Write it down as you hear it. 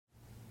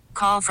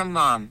Call from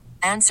mom.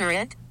 Answer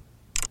it.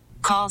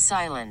 Call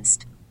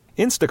silenced.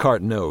 Instacart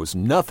knows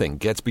nothing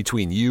gets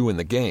between you and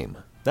the game.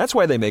 That's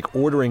why they make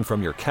ordering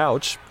from your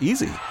couch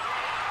easy.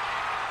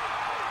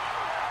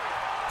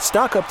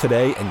 Stock up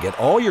today and get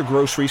all your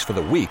groceries for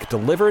the week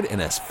delivered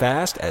in as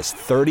fast as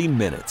 30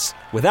 minutes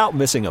without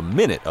missing a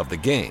minute of the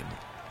game.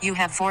 You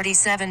have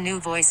 47 new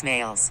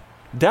voicemails.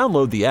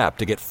 Download the app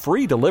to get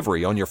free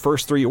delivery on your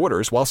first 3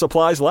 orders while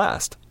supplies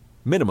last.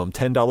 Minimum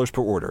 $10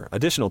 per order.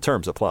 Additional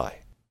terms apply.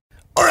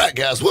 All right,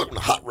 guys, welcome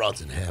to Hot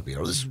Rods and Happy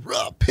Hour. This is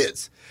Rob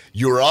Pitts,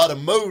 your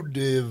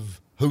automotive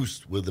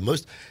host with the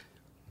most.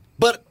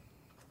 But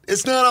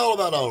it's not all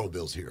about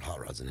automobiles here at Hot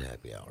Rods and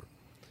Happy Hour.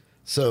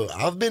 So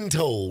I've been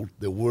told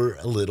that we're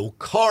a little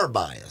car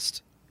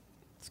biased.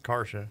 It's a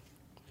car show.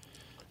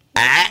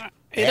 It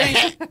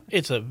ain't.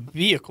 It's a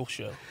vehicle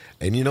show.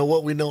 And you know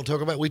what we don't talk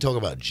about? We talk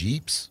about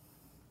Jeeps.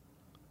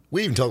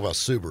 We even talk about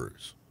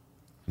Subarus.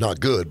 Not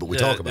good, but we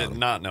talk about them.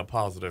 Not in a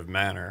positive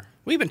manner.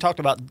 We even talked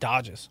about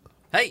Dodges.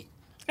 Hey.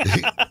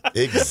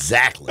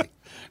 Exactly.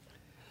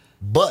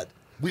 But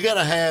we got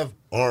to have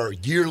our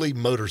yearly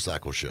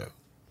motorcycle show.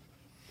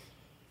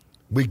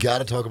 We got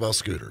to talk about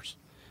scooters.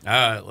 All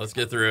right, let's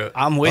get through it.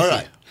 I'm with All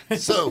you. right.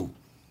 So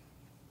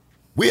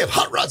we have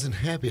Hot Rods and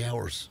Happy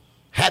Hours.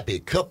 Happy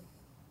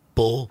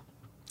couple.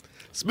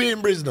 It's me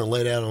and Breezy done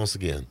laid out on us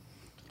again.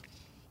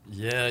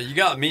 Yeah, you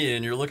got me,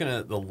 and you're looking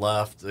at the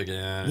left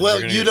again.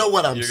 Well, you know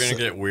what I'm You're going to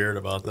saying. get weird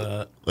about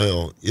that.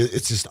 Well,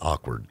 it's just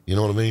awkward. You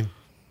know what I mean?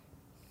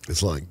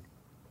 It's like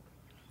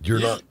you're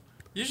not.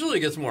 Usually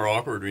it gets more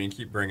awkward when you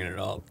keep bringing it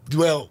up.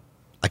 Well,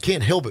 I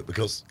can't help it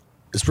because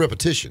it's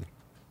repetition.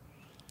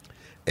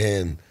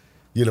 And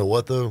you know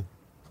what, though?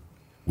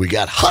 We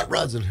got Hot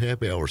Rods and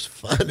Happy Hours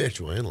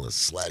financial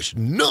analyst /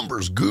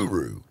 numbers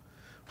guru,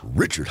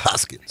 Richard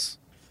Hoskins.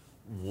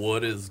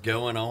 What is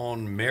going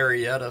on,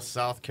 Marietta,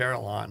 South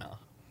Carolina?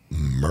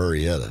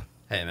 Marietta.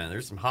 Hey, man,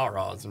 there's some hot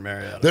rods in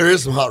Marietta. There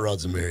is some Hot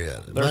Rods in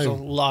Marietta. There's a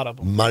lot of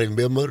them. Might even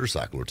be a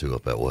motorcycle or two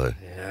up that way.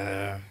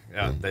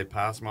 Yeah, they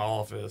pass my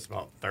office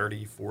about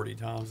 30, 40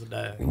 times a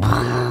day.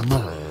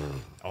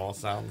 All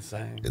sound the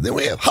same. And then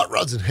we have Hot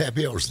Rods and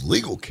Happy Hours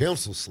legal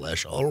counsel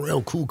 /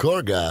 all-around cool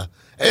car guy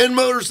and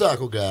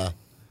motorcycle guy,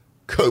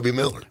 Kobe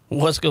Miller.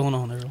 What's going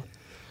on, Earl?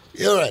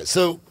 Yeah, all right,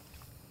 so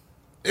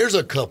there's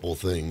a couple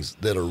things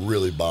that are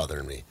really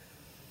bothering me.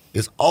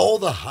 It's all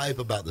the hype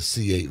about the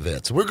C8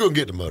 Vets. We're going to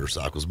get to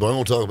motorcycles, but I'm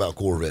going to talk about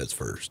Corvettes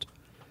first.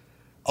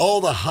 All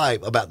the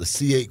hype about the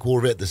C8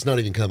 Corvette that's not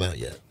even come out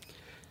yet.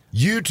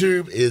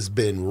 YouTube has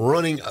been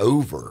running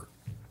over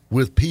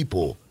with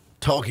people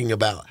talking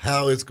about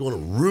how it's going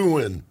to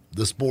ruin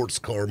the sports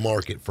car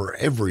market for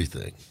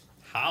everything.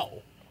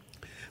 How?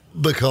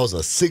 Because a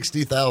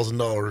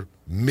 $60,000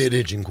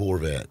 mid-engine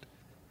Corvette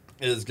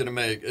It's going to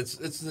make it's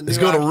the new It's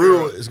going to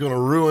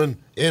Acura. ruin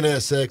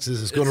NSXs.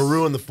 It's going to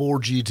ruin the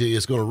Ford GT.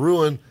 It's going to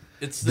ruin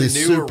It's the new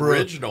Supra,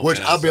 original which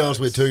I'll be NSX. honest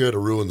with you,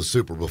 Toyota ruined the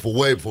Supra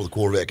way before the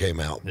Corvette came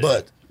out. Yeah.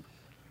 But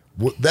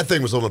that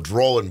thing was on a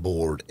drawing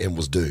board and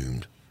was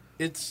doomed.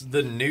 It's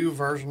the new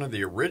version of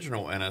the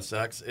original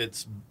NSX.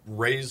 It's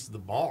raised the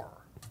bar.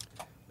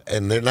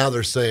 And now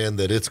they're saying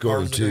that it's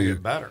going Cars are gonna to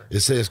get better. It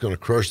says it's going to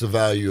crush the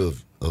value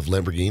of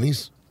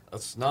Lamborghinis.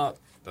 That's not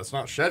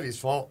Chevy's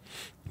fault.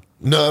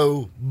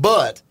 No,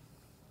 but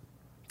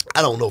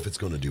I don't know if it's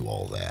going to do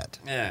all that.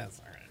 Yeah, it's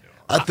not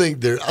going to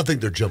do it. I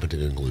think they're jumping to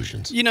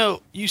conclusions. You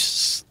know,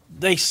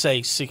 they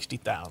say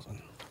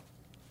 60,000.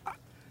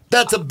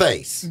 That's a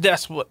base.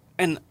 That's what,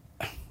 and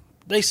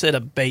they set a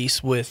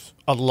base with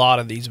a lot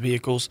of these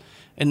vehicles,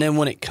 and then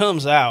when it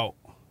comes out,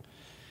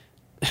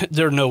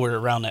 they're nowhere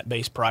around that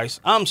base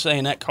price. I'm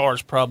saying that car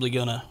is probably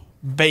going to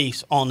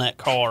base on that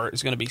car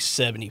is going to be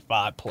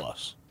 75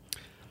 plus.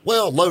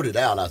 Well, loaded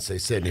out, I'd say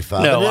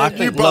 75. No, And I then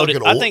think you're probably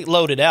loaded. gonna I think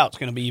loaded out is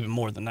going to be even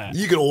more than that.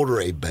 you can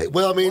order a base.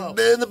 Well, I mean,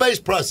 then the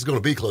base price is going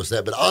to be close to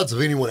that, but odds of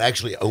anyone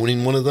actually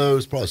owning one of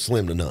those probably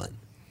slim to none.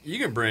 You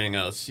can bring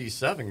a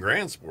C7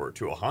 Grand Sport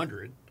to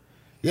 100.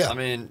 Yeah. I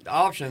mean,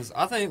 options.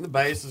 I think the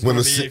base is when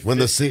going the to be C, when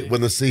the 50. when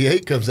the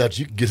C8 comes out,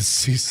 you can get a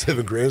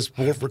C7 Grand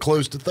Sport for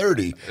close to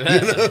 30. You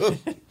know?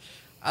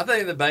 I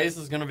think the base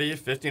is going to be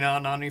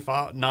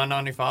 $59.95,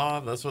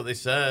 $9.95. That's what they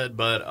said.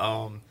 But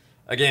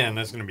again,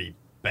 that's going to be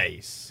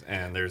base,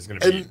 and there's going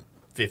to be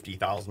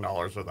 $50,000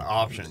 worth of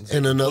options.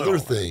 And another Well,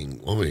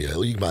 thing, I mean,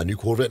 hell, you can buy a new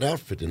Corvette now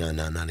for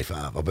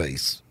 $59,995 a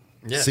base.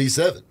 Yeah.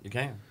 C7. You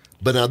can.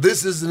 But now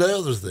this is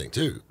another thing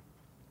too.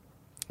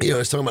 You know,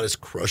 it's talking about it's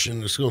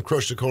going to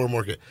crush the car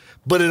market,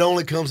 but it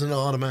only comes in an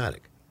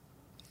automatic.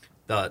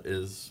 That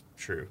is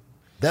true.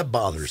 That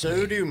bothers So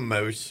me. do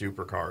most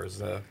supercars,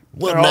 though.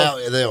 Well, They're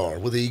now they are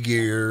with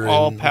e-gear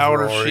all and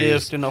power Ferraris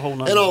shift and the whole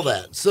nine and all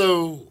yards. that.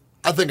 So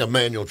I think a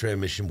manual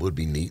transmission would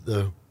be neat,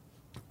 though.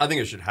 I think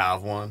it should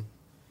have one.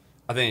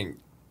 I think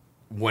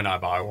when I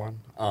buy one,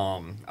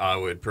 I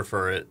would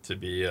prefer it to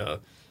be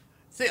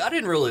see, I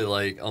didn't really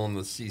like on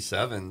the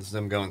C7s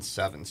them going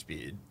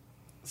 7-speed.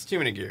 It's too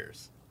many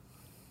gears.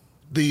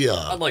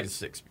 I'd like a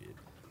 6-speed.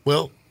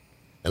 Well,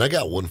 and I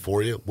got one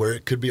for you where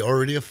it could be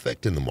already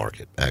affecting the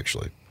market.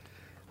 Actually,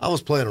 I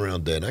was playing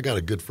around today, and I got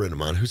a good friend of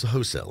mine who's a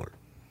wholesaler.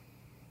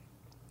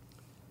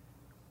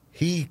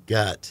 He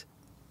got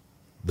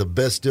the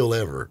best deal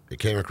ever. It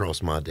came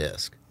across my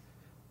desk.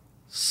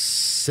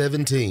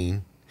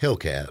 17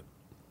 Hellcat.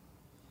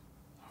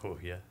 Oh,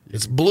 yeah.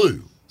 It's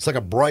blue. It's like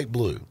a bright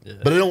blue. Yeah.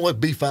 But it don't look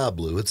B5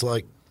 blue. It's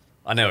like,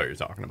 I know what you're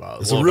talking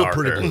about. It's a little real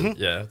pretty darker. blue.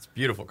 Yeah, it's a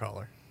beautiful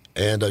color.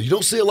 and you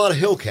don't see a lot of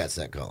Hellcats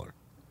that color.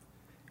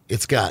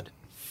 It's got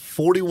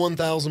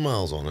 41,000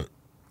 miles on it.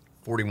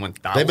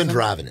 41,000? They've been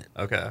driving it.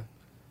 Okay.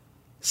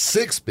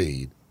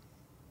 6-speed,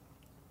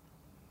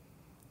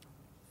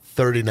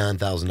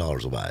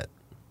 $39,000 will buy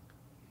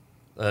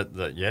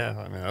it. Yeah,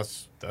 I mean,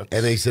 that's.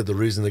 And he said the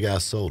reason the guy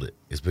sold it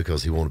is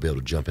because he wanted to be able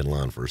to jump in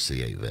line for a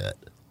C8 vet.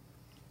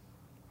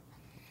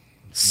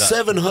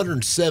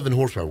 707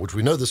 horsepower, which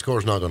we know this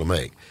car's not going to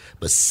make,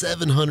 but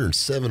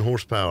 707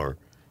 horsepower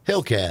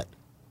Hellcat,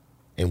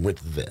 and went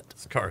to the vet.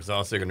 This car is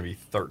also going to be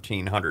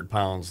 1,300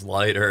 pounds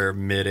lighter,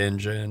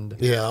 mid-engined.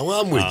 Yeah,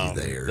 well, I'm with you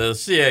there. The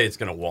C8 is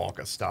going to walk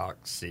a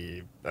stock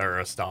Hellcat.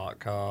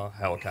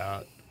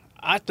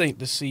 I think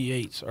the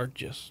C8s are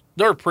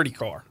they're a pretty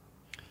car.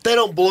 They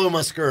don't blow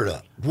my skirt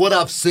up. What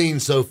I've seen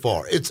so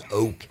far, it's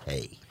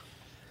okay.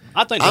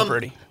 I think they're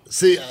pretty.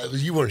 See,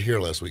 you weren't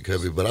here last week,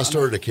 Kobe, but I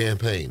started a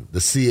campaign. The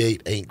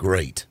C8 ain't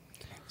great.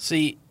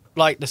 See,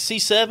 like the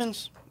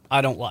C7s,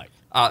 I don't like.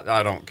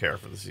 I don't care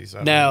for the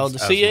C7. Now, the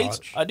as C8s,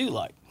 much. I do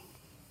like.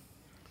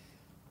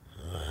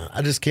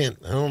 I just can't.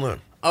 I don't know.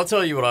 I'll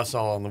tell you what I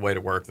saw on the way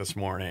to work this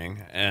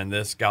morning, and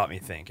this got me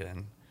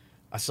thinking.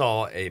 I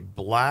saw a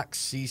black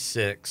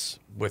C6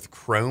 with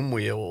chrome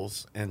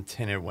wheels and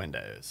tinted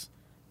windows.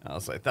 I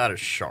was like, that is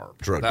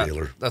sharp. Drug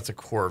dealer. That's a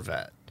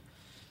Corvette.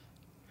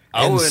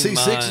 And wouldn't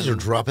C6s are mind-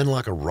 dropping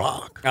like a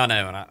rock. I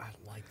know, and I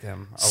like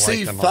them. I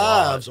like them a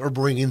lot. C5s are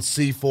bringing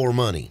C4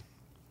 money.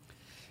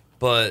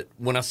 But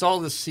when I saw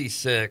this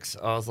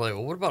C6, I was like,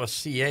 well, what about a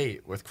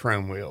C8 with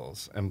chrome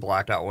wheels and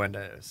blacked out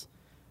windows?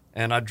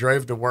 And I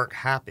drove to work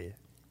happy.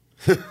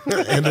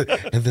 and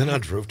then I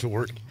drove to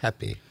work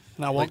happy.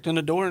 And I walked in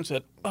the door and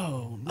said,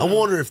 oh, no. I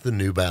wonder if the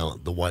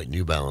white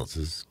New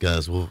Balances,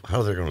 guys,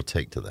 how they're going to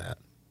take to that.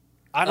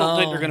 I don't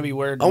think they're going to be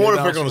wearing I New wonder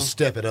if they're Balance going to ones.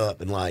 step it up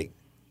and like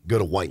go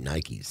to white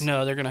Nikes.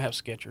 No, they're going to have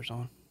Skechers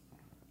on.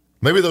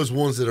 Maybe those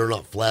ones that are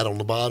not flat on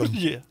the bottom.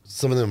 Yeah.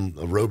 Some of them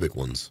aerobic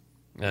ones.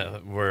 Yeah,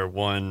 where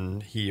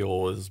one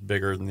heel is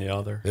bigger than the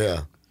other.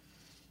 Yeah.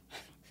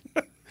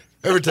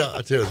 Every time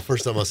I tell you, the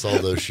first time I saw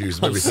those shoes,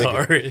 it made,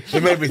 sorry.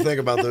 It made me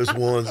think about those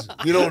ones.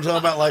 You know what I'm talking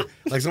about?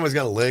 Like somebody's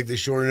got a leg that's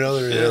shorter than the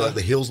other, and they're like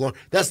the heels long.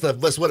 That's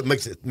what it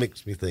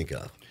makes me think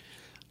of.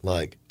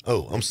 Like,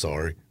 oh, I'm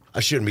sorry, I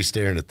shouldn't be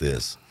staring at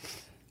this.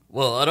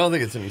 Well, I don't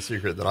think it's any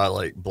secret that I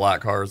like black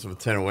cars with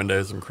tinted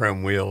windows and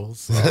chrome wheels.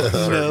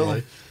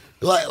 Certainly.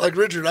 Like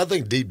Richard, I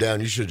think deep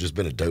down you should have just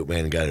been a dope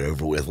man and got it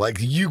over with. Like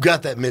you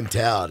got that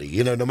mentality,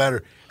 you know. No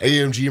matter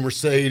AMG,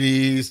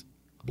 Mercedes,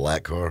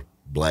 black car,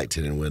 black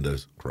tinted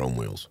windows, chrome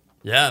wheels.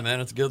 Yeah,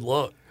 man, it's a good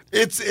look.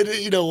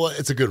 You know what?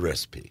 It's a good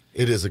recipe.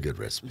 It is a good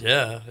recipe,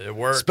 Yeah, it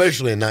works.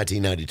 especially in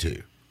 1992.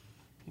 You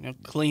know,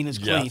 clean is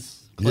clean.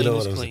 Yes. Clean You know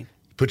is what I'm clean. saying?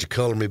 Put your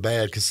Color Me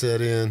Bad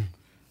cassette in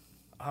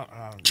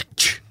I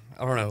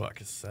don't know about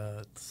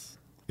cassettes.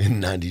 in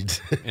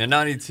 90. In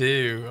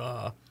 92,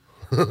 I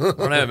don't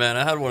know, man.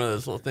 I had one of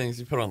those little things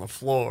you put on the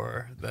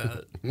floor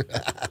that,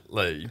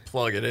 like, you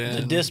plug it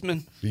in. The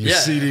Discman, Your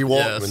CD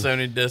Walkman. Yeah,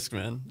 Sony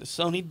Discman. the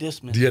Sony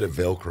Discman. You had it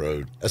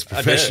Velcroed. That's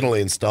professionally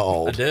I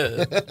installed. did.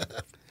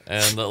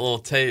 And the little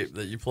tape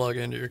that you plug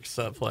into your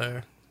cassette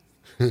player.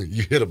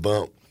 You hit a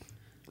bump.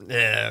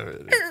 Yeah,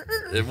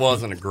 it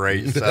wasn't a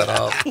great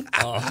setup.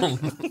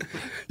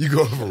 You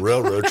go over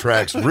railroad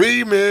tracks.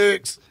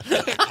 Remix.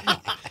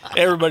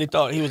 Everybody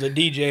thought he was a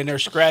DJ and they're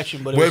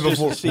scratching, but it Way was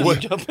before, just a CD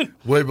jumping.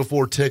 way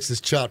befefore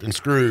Texas chopped and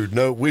screwed.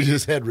 No, we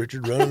just had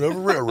Richard running over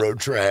railroad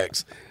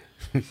tracks.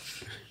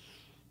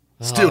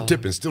 Still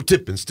tipping, still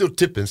tipping, still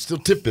tipping, still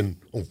tipping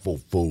on four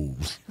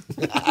foes.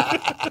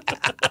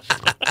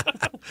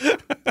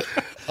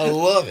 I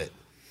love it.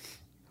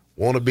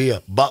 Want to be a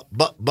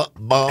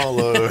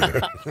baller.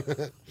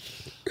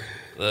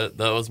 That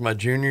was my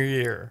junior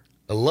year.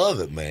 I love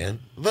it, man.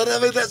 But I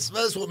mean, that's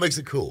what makes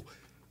it cool.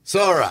 So,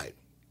 all right.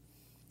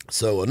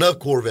 So, enough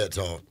Corvette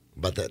talk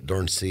about that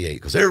darn C8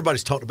 because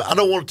everybody's talking about. I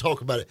don't want to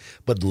talk about it,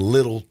 but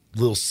little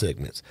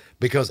segments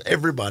because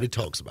everybody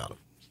talks about them.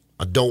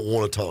 I don't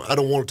want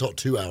to talk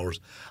 2 hours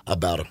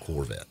about a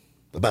Corvette,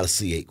 about a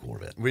C8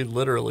 Corvette. We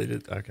literally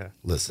did. Okay.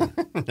 Listen,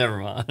 Never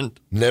mind.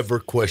 never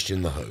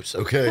question the host.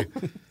 Okay,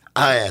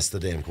 I ask the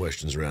damn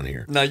questions around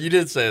here. Now, you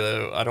did say,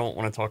 though, I don't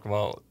want to talk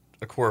about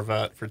a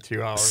Corvette for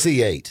 2 hours.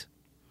 C8,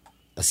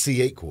 a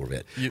C8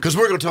 Corvette, because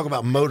we're going to talk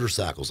about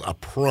motorcycles. I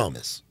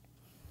promise.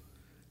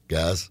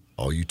 Guys,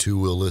 all you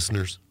two-wheel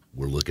listeners,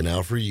 we're looking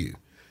out for you.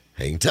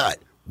 Hang tight.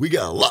 We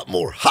got a lot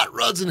more Hot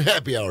Rods and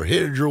Happy Hour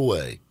headed your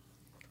way.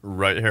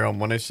 Right here on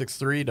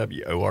 106.3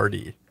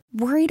 WORD.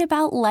 Worried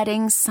about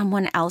letting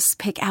someone else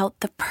pick out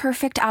the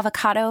perfect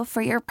avocado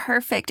for your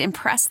perfect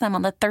impress them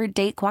on the third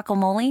date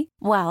guacamole?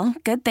 Well,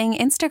 good thing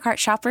Instacart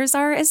shoppers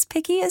are as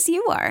picky as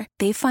you are.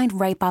 They find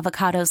ripe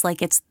avocados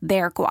like it's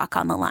their guac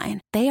on the line.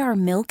 They are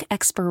milk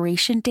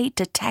expiration date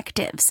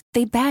detectives.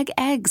 They bag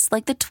eggs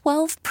like the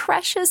 12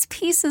 precious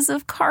pieces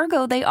of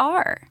cargo they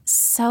are.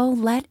 So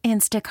let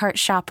Instacart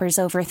shoppers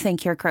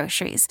overthink your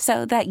groceries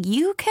so that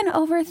you can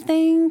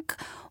overthink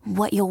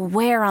what you'll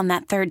wear on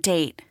that third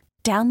date.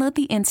 Download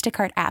the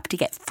Instacart app to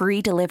get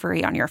free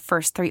delivery on your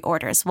first 3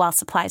 orders while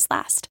supplies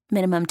last.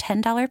 Minimum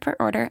 $10 per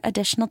order.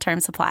 Additional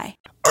terms apply.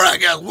 All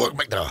right, guys, welcome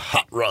back to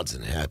Hot Rods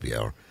and Happy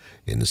Hour.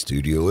 In the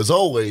studio, as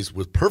always,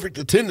 with perfect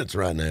attendance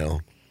right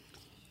now,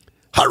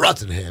 Hot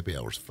Rods and Happy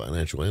Hour's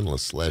financial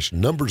analyst /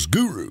 numbers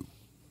guru,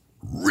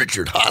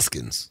 Richard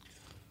Hoskins.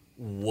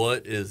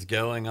 What is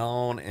going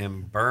on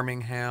in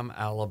Birmingham,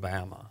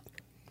 Alabama?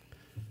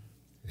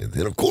 And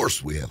then, of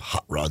course, we have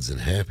Hot Rods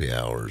and Happy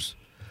Hours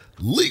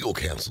legal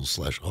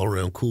counsel /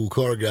 all-around cool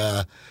car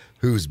guy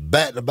who's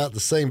batting about the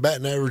same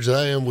batting average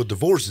I am with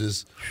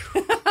divorces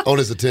on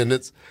his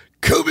attendance,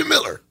 Kobe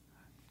Miller.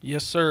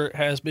 Yes, sir. It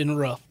has been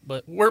rough,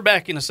 but we're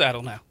back in the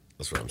saddle now.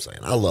 That's what I'm saying.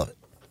 I love it.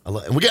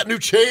 And we got new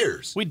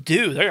chairs. We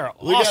do. They are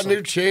awesome. We got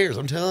new chairs.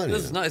 I'm telling you.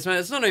 This is nice, man.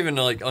 It's not even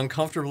like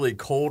uncomfortably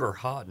cold or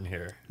hot in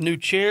here. New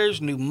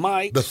chairs, new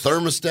mics. The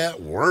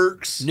thermostat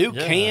works. New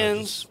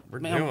cans. We're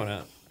Man, doing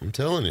it. I'm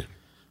telling you.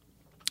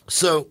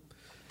 So,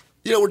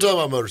 we're talking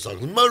about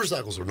motorcycles.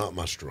 Motorcycles are not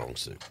my strong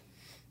suit.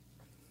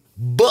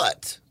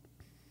 But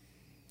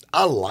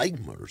I like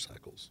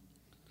motorcycles.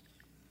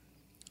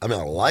 I mean,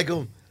 I like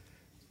them.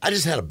 I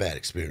just had a bad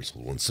experience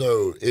with one.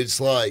 So it's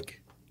like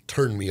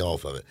turned me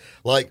off of it.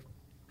 Like,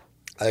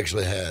 I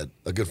actually had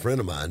a good friend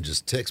of mine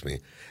just text me,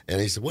 and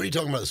he said, "What are you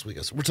talking about this week?"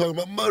 I said, "We're talking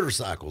about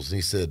motorcycles." And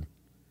he said,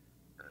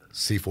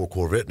 "C4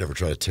 Corvette never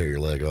tried to tear your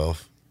leg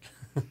off."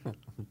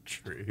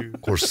 True.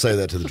 Of course, say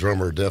that to the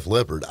drummer of Def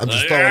Leppard. I'm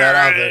just throwing that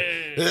out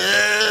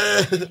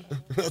there.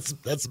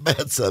 That's a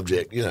bad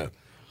subject,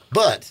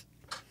 But,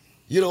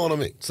 you know what I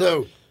mean.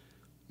 So,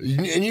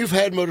 and you've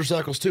had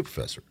motorcycles too,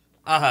 Professor.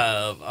 I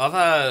have.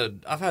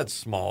 I've had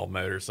small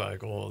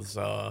motorcycles,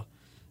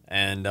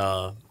 and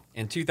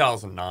in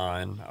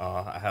 2009,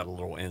 I had a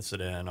little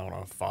incident on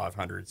a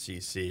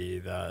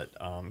 500cc that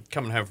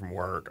coming home from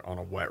work on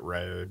a wet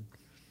road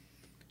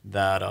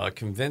that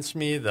convinced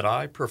me that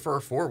I prefer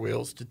 4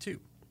 wheels to 2.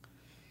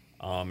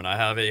 And I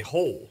have a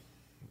hole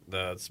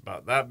that's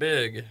about that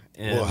big.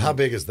 Well, how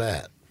big is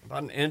that?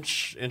 About an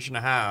inch and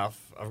a half.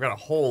 I've got a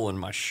hole in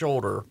my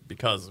shoulder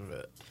because of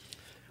it.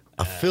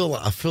 I feel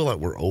like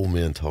we're old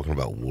men talking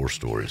about war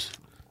stories.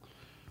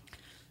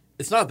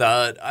 It's not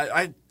that.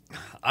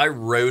 I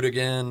rode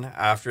again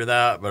after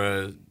that, but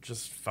I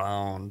just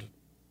found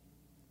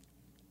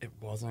it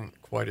wasn't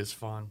quite as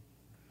fun.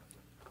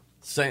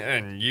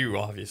 And you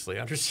obviously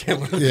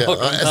understand what I'm talking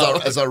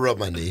about. As I rub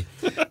my knee.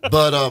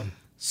 But,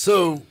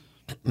 so,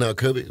 now,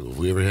 Kobe, have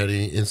we ever had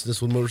any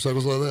incidents with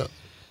motorcycles like that?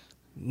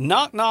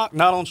 Not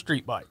on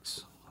street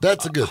bikes.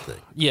 That's a good thing.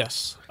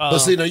 Yes. But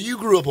see, now you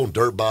grew up on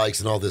dirt bikes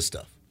and all this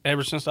stuff.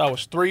 Ever since I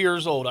was 3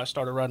 years old, I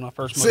started riding my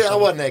first See, motorcycle.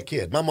 I wasn't that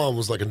kid. My mom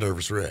was like a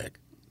nervous wreck.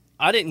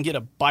 I didn't get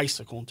a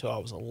bicycle until I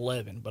was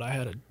 11, but I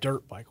had a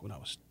dirt bike when I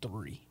was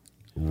 3.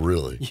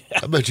 Really? Yeah.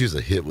 I bet you was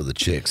a hit with the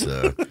chicks,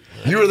 though.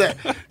 You were that.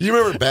 You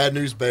remember Bad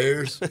News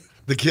Bears?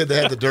 The kid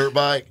that had the dirt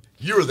bike?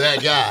 You were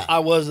that guy. I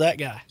was that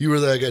guy. You were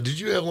that guy. Did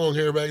you have long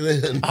hair back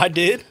then? I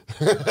did.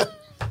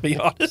 Be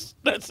honest.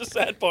 That's the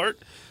sad part.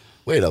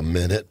 Wait a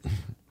minute.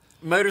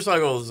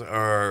 Motorcycles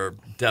are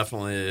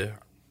definitely,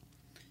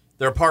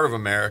 they're a part of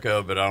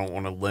America, but I don't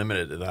want to limit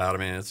it to that. I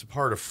mean, it's a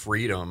part of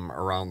freedom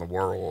around the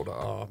world.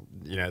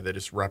 They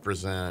just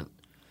represent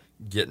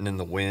getting in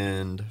the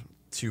wind,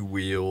 2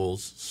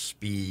 wheels,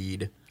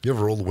 speed. You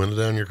ever roll the window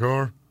down your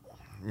car?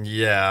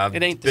 Yeah, I've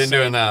It ain't the been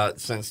doing same. that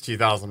since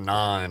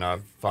 2009.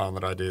 I've found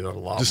that I do that a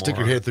lot Just more. stick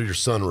your head through your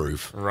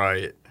sunroof.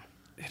 Right.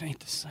 It ain't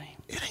the same.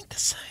 It ain't the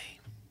same.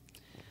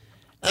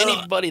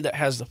 Anybody that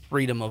has the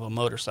freedom of a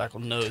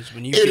motorcycle knows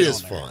when you It get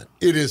is on there. fun.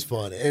 It is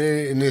fun.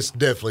 And it's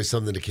definitely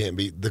something that can't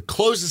be. The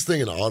closest thing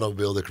in an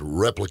automobile that could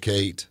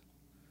replicate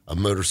a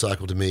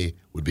motorcycle to me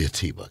would be a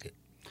T-bucket.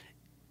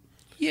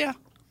 Yeah.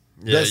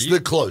 Yeah, That's the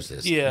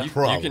closest. Yeah.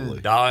 Probably. You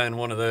can die in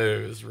one of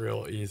those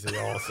real easy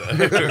also.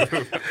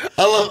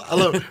 I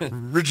love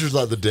Richard's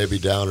like the Debbie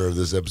Downer of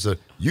this episode.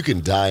 You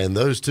can die in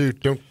those too.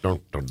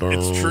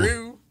 It's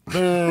true.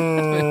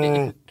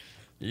 true.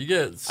 You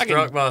get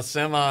struck by a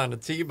semi in a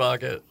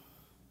T-bucket.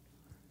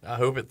 I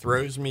hope it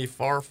throws me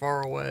far,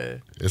 far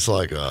away. It's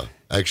like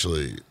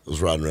actually I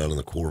was riding around in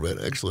the Corvette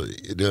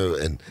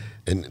and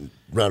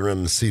riding around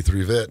in the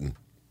C3 Vet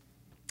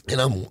and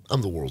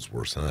I'm the world's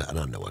worst and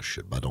I know I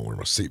should, but I don't wear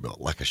my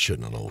seatbelt like I should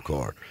in an old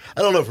car.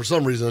 I don't know, for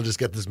some reason I just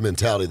got this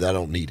mentality that I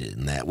don't need it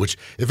in that, which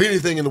if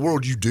anything in the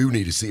world you do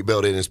need a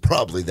seatbelt in, it's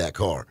probably that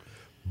car.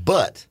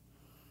 But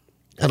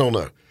I don't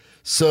know.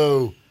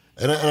 So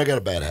and I got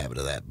a bad habit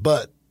of that.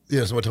 But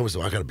somebody told me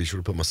so. I got to be sure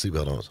to put my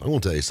seatbelt on. So I'm going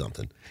to tell you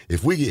something.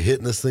 If we get hit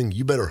in this thing,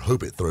 you better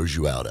hope it throws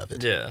you out of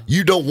it. Yeah.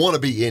 You don't want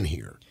to be in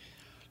here.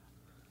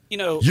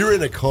 You're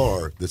in a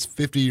car that's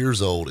 50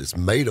 years old. It's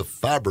made of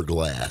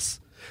fiberglass.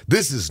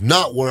 This is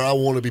not where I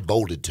want to be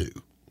bolted to.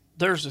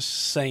 There's a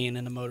saying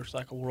in the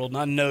motorcycle world, and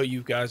I know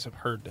you guys have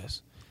heard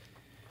this.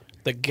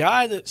 The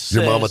guy that says...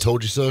 Your mama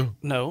told you so?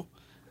 No.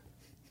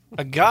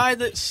 A guy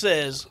that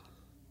says,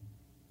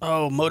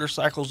 oh,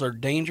 motorcycles are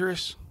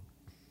dangerous.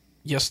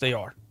 Yes, they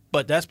are.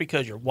 But that's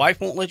because your wife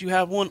won't let you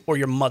have one or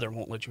your mother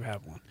won't let you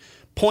have one.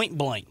 Point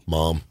blank.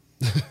 Mom.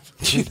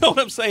 You know what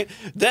I'm saying?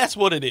 That's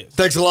what it is.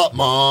 Thanks a lot,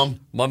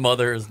 Mom. My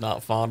mother is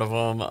not fond of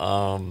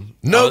them.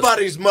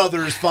 Nobody's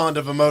mother is fond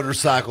of a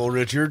motorcycle,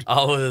 Richard.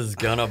 I was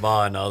gonna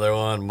buy another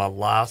one. My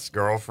last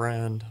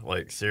girlfriend,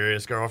 like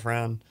serious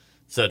girlfriend,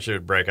 said she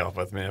would break up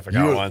with me if I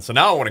got one. So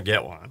now I want to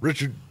get one.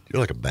 Richard, you're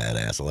like a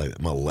badass. I like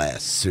that. My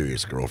last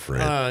serious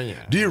girlfriend.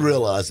 Yeah. Do you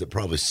realize that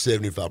probably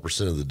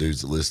 75% of the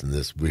dudes that listen to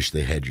this wish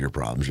they had your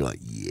problems? You're like,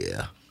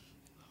 yeah.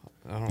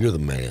 You're the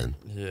man.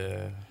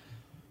 Yeah.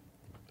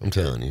 I'm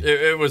telling you.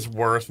 It was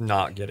worth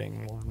not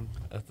getting one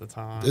at the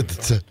time.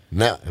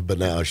 Now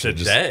I should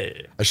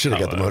Today, I should have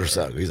got the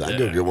motorcycle. He's like, I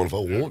can go get one if I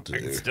want I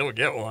can to. still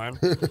get one.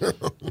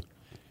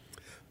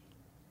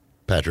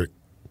 Patrick.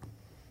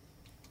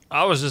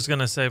 I was just going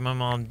to say my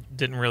mom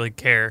didn't really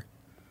care.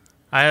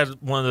 I had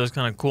one of those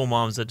kind of cool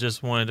moms that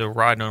just wanted to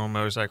ride on a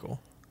motorcycle.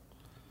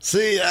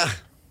 See,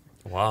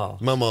 Wow.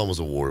 my mom was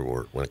a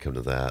warrior when it came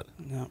to that.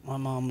 No, my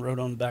mom rode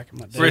on the back of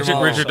my dad.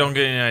 Richard, don't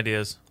get any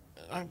ideas.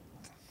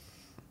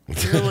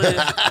 Really?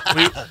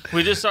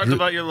 we just talked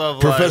about your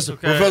love life. Okay?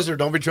 Professor,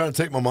 don't be trying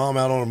to take my mom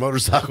out on a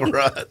motorcycle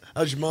ride.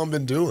 How's your mom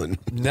been doing?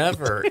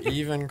 Never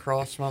even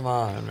crossed my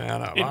mind,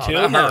 man.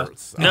 Until that now.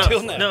 hurts.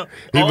 Until now. No.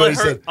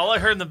 Everybody All I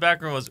heard in the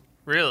background was,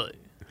 really?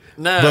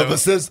 No.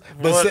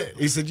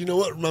 He said, you know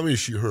what? Remind me to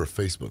shoot her a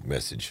Facebook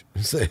message.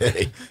 Say,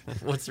 hey.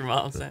 What's your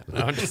mom saying?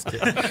 No, I'm just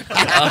kidding.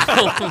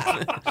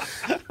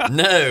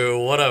 No,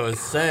 what I was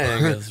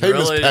saying is Hey,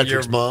 really Miss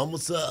Patrick's mom,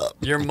 what's up?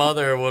 your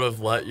mother would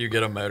have let you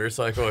get a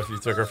motorcycle if you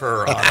took her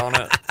for a ride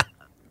on it.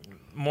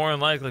 More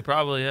than likely,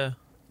 probably, yeah.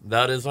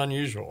 That is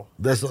unusual.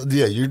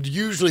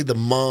 Usually the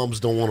moms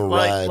don't want to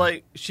ride.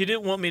 Like, she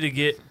didn't want me to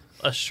get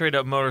a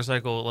straight-up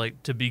motorcycle,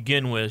 like, to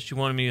begin with. She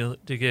wanted me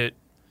to get...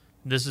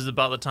 This is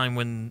about the time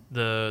when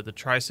the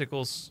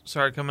tricycles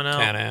started coming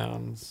out.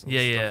 Can-Ams.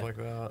 Yeah. Stuff like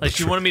that. Like,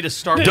 she wanted me to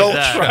start with Don't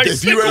that. try.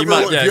 If you ever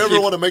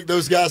keep- want to make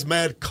those guys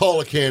mad,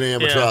 call a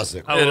Can-Am Yeah.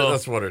 tricycle. I will.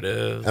 That's what it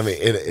is. I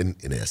mean,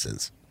 in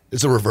essence,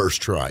 it's a reverse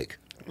trike.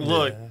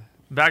 Look,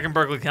 back in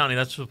Berkeley County,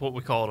 that's just what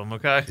we called them,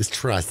 okay? It's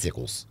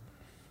tricycles.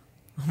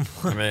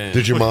 I mean,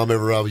 Did your mom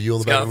ever ride with you on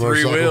the it's back got of a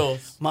three motorcycle?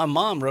 wheels. My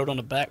mom rode on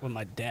the back with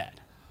my dad.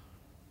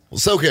 Well,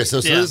 so Yeah. this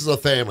is a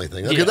family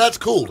thing. Okay, Yeah. that's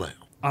cool now.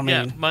 I mean,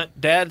 Yeah, my-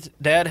 dad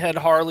had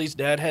Harleys,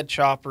 dad had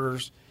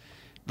choppers.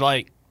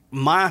 Like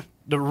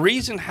the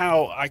reason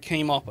how I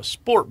came off of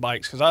sport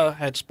bikes, because I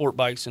had sport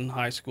bikes in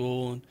high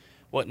school and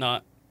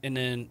whatnot, and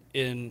then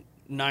in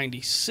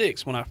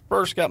 '96 when I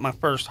first got my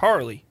first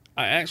Harley,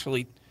 I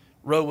actually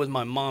rode with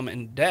my mom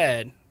and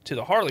dad to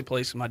the Harley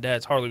place, and my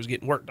dad's Harley was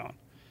getting worked on.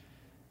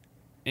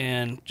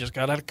 And just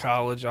got out of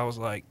college, I was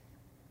like,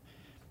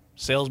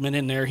 salesman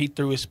in there, he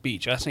threw his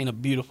speech. I seen a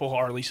beautiful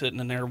Harley sitting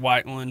in there,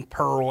 white one,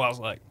 pearl. I was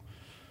like,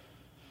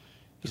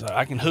 he's like,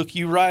 I can hook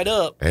you right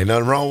up. Ain't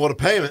nothing wrong with a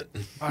payment.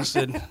 I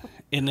said,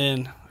 and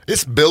then,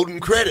 It's building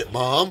credit,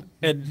 Mom.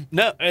 and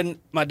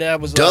my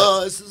dad was Duh,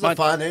 like, this is a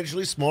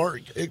financially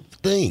smart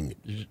thing.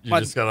 You My-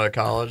 just got out of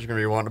college. You're going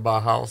to be wanting to buy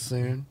a house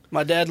soon.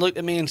 my dad looked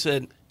at me and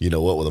said, You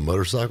know what? With a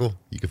motorcycle,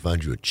 you can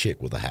find you a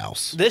chick with a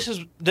house.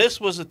 this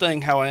was the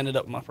thing how I ended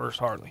up with my first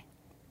Harley.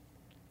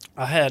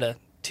 I had a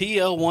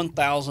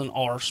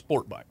TL1000R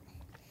sport bike.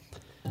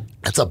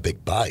 That's a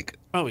big bike.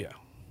 Oh yeah,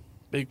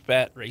 big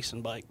fat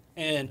racing bike.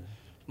 And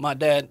my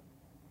dad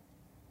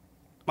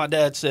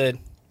said,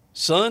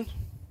 "Son,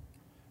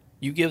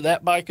 you give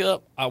that bike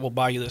up, I will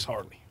buy you this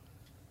Harley."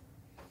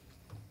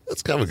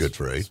 That's kind of a good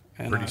phrase.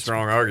 And Pretty I-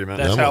 strong argument.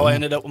 That's Yeah, how man. I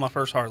ended up with my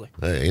first Harley.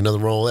 Hey, ain't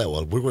nothing wrong with that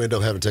one. We're going to end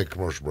up having to take a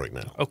commercial break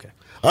now. Okay,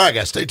 All right,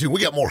 guys, stay tuned.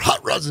 We got more Hot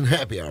Rods and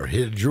Happy Hour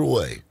headed your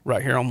way.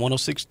 right here on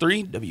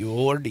 106.3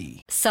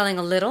 WORD. Selling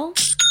a little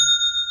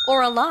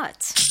or a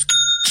lot?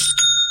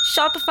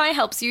 Shopify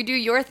helps you do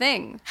your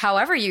thing,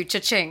 however you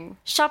cha-ching.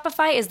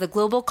 Shopify is the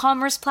global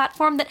commerce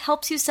platform that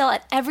helps you sell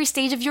at every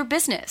stage of your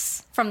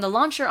business. From the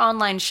launch your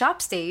online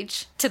shop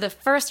stage, to the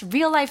first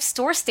real-life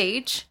store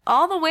stage,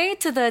 all the way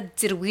to the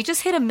did we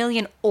just hit 1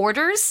 million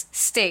orders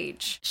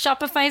stage.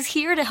 Shopify's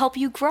here to help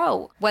you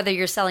grow. Whether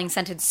you're selling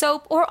scented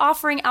soap or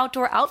offering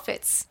outdoor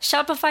outfits,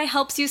 Shopify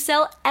helps you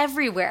sell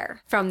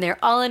everywhere. From their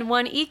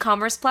all-in-one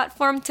e-commerce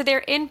platform to their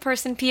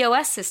in-person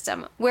POS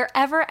system,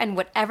 wherever and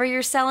whatever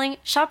you're selling,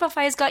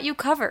 Shopify's got you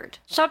covered.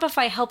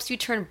 Shopify helps you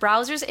turn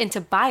browsers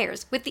into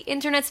buyers with the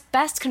internet's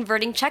best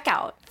converting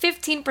checkout.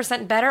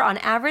 15% better on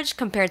average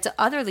compared to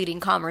other leading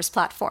commerce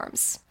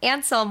platforms.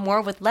 And sell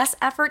more with less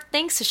effort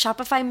thanks to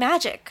Shopify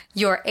Magic,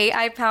 your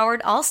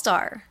AI-powered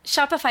all-star.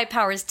 Shopify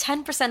powers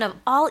 10% of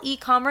all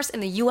e-commerce in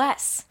the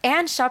U.S.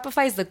 And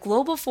Shopify is the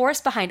global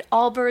force behind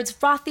Allbirds,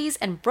 Rothy's,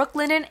 and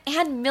Brooklinen,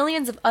 and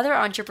millions of other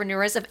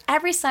entrepreneurs of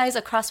every size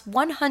across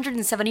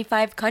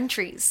 175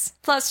 countries.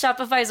 Plus,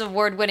 Shopify's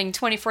award-winning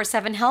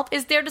 24/7 help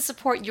is there to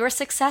support your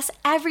success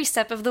every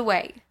step of the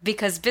way.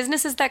 Because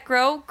businesses that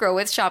grow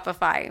with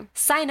Shopify.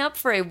 Sign up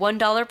for a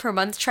 $1 per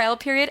month trial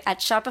period at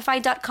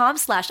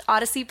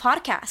shopify.com/Odyssey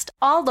Podcast,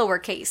 all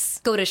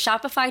lowercase. Go to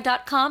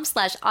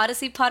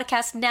shopify.com/Odyssey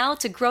Podcast now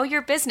to grow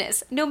your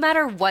business, no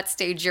matter what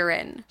stage you're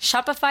in.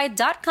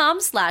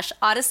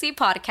 Shopify.com/Odyssey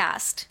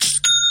Podcast.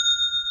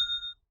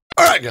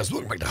 All right, guys,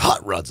 welcome back to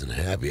Hot Rods and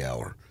Happy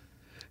Hour.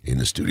 In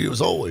the studio,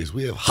 as always,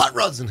 we have Hot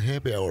Rods and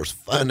Happy Hour's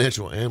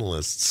financial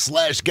analyst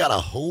 / got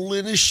a hole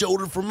in his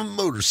shoulder from a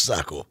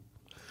motorcycle,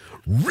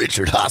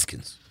 Richard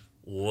Hoskins.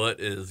 What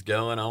is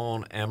going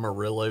on,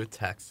 Amarillo,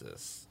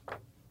 Texas?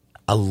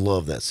 I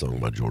love that song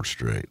by George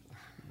Strait.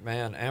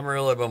 Man,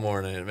 Amarillo by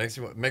morning. It makes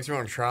me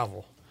want to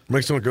travel.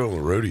 Makes me want to go on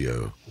the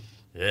rodeo.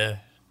 Yeah.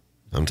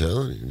 I'm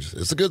telling you,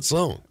 it's a good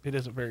song. It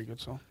is a very good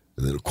song.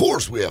 And then, of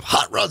course, we have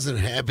Hot Rods and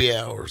Happy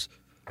Hours,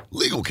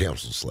 legal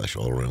counsel /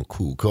 all-around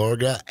cool car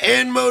guy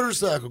and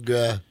motorcycle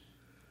guy.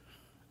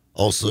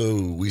 Also,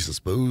 we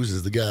suppose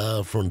is the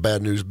guy from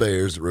Bad News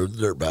Bears that rode the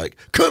dirt bike,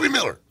 Kobe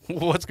Miller.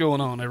 What's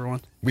going on, everyone?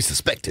 We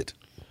suspect it.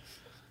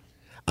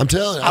 I'm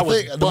telling you, I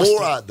think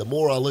the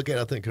more I look at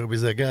it, I think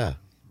Kobe's that guy.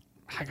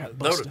 I got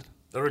busted.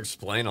 That would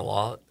explain a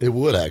lot. It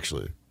would,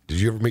 actually. Did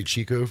you ever meet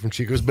Chico from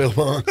Chico's Bail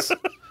Bonds?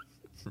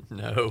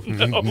 No.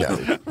 No.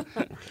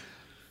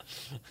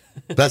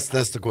 That's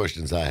the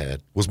questions I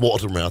had. Was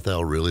Walter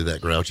Matthau really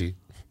that grouchy?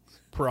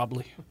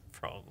 Probably.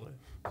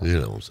 You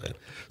know what I'm saying?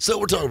 So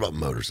we're talking about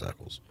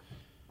motorcycles.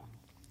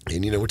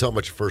 And, we're talking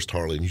about your first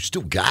Harley, and you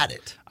still got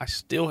it. I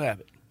still have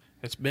it.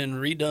 It's been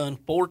redone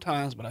 4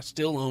 times, but I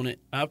still own it.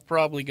 I've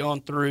probably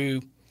gone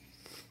through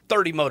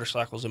 30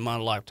 motorcycles in my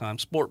lifetime,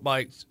 sport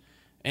bikes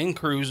and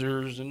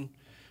cruisers and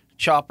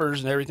choppers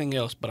and everything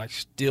else, but I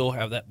still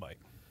have that bike.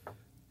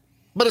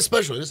 But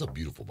especially, it's a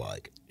beautiful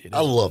bike.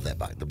 I love that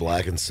bike. The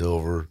black and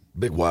silver,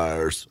 big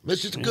wires.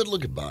 It's just a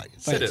good-looking bike.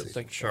 It's It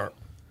sexy. is. Sharp.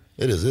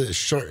 It is.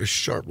 It's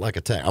sharp like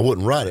a tack. I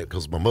wouldn't ride it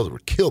because my mother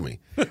would kill me.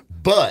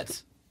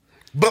 But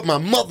my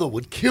mother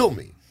would kill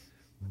me.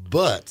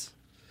 But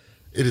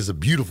it is a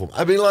beautiful.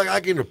 I mean, like, I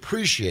can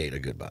appreciate a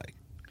good bike.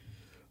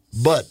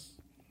 But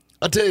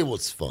I tell you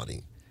what's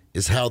funny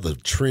is how the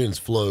trends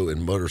flow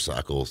in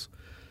motorcycles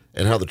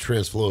and how the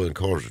trends flow in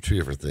cars are two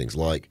different things.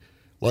 Like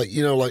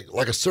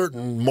a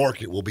certain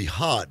market will be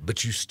hot,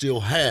 but you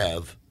still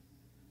have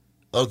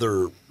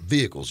other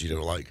vehicles,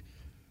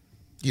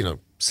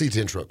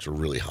 C10 trucks are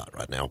really hot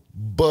right now,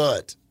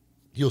 but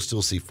you'll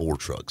still see Ford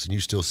trucks, and you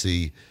still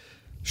see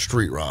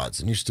street rods,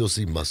 and you still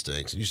see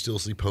Mustangs, and you still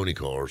see pony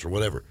cars or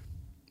whatever.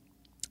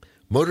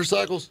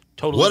 Motorcycles,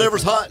 totally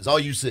whatever's different. hot is all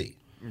you see.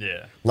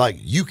 Yeah. Like,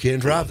 you can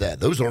drive that.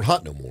 Those aren't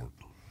hot no more.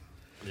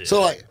 Yeah.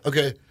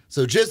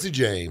 So Jesse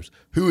James,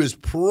 who is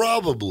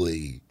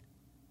probably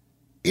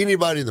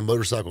anybody in the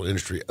motorcycle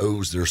industry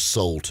owes their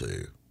soul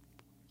to,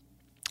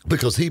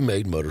 because he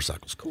made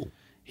motorcycles cool.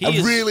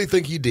 I really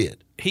think he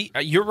did.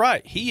 You're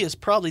right. He is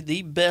probably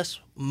the best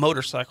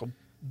motorcycle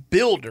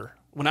builder.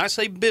 When I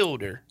say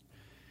builder,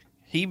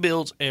 he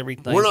builds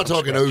everything. We're not from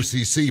talking scratch.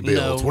 OCC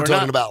builds. No, we're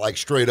talking about like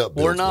straight up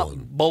builds. We're not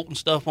bolting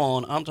stuff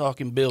on. I'm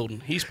talking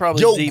building. He's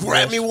probably Yo, the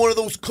grab best. me one of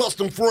those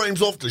custom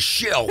frames off the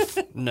shelf.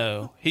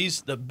 No,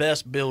 he's the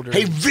best builder.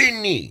 Hey,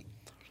 Vinny.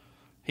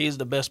 He's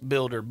the best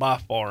builder by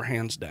far,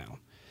 hands down.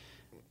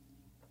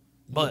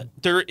 But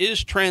there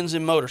is trends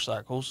in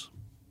motorcycles.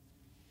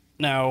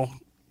 Now,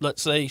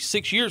 let's say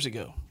 6 years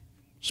ago,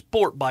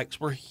 sport bikes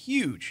were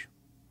huge.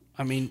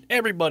 I mean,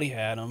 everybody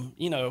had them,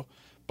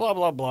 blah,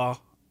 blah, blah.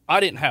 I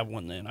didn't have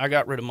one then. I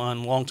got rid of mine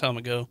a long time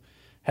ago.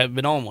 Haven't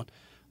been on one.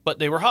 But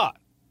they were hot.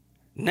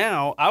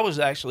 Now, I was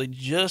actually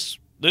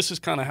this is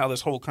kind of how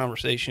this whole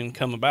conversation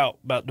come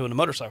about doing a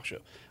motorcycle show.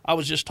 I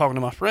was just talking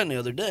to my friend the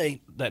other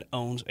day that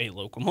owns a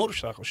local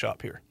motorcycle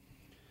shop here.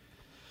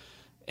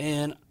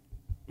 And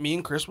me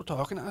and Chris were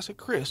talking. I said,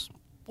 Chris,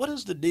 what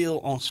is the deal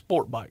on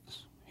sport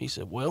bikes? He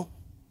said, well,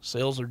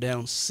 sales are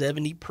down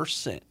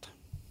 70%.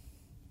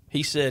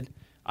 He said,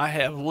 I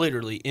have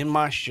literally in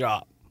my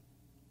shop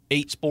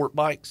 8 sport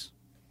bikes,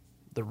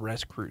 the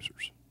rest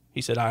cruisers.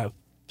 He said, I have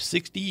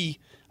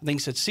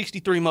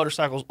 63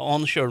 motorcycles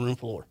on the showroom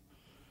floor.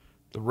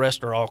 The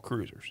rest are all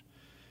cruisers.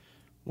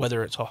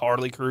 Whether it's a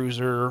Harley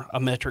cruiser, a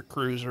metric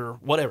cruiser,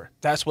 whatever.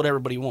 That's what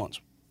everybody wants.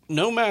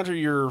 No matter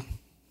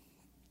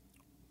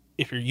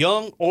if you're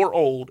young or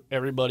old,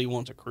 everybody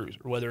wants a cruiser,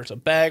 whether it's a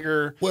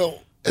bagger.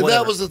 Well, and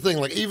whatever. that was the thing.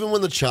 Like, even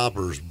when the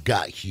choppers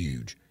got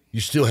huge,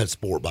 you still had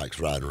sport bikes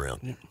riding around.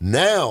 Yeah.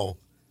 Now,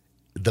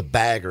 the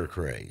bagger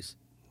craze.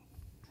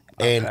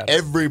 And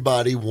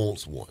everybody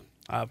wants one.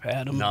 I've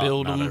had them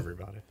build them. Not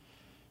everybody.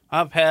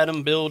 I've had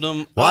them build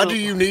them. Why do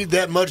you need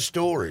that much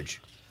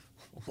storage?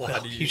 Why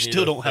do you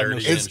still don't have no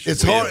sense.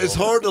 It's hard. It's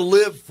hard to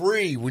live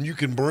free when you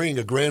can bring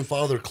a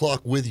grandfather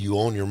clock with you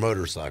on your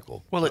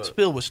motorcycle. Well, it's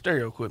filled with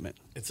stereo equipment.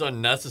 It's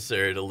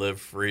unnecessary to live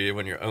free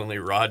when you're only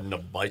riding a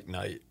bike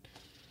night.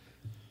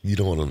 You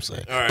know what I'm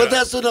saying? All right. But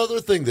that's another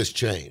thing that's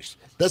changed.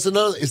 That's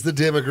another. It's the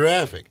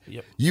demographic.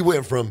 Yep. You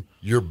went from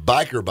your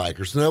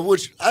bikers now,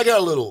 which I got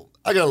a little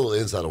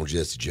insight on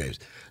Jesse James.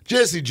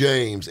 Jesse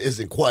James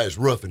isn't quite as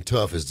rough and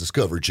tough as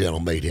Discovery Channel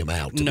made him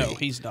out to be. No,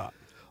 he's not.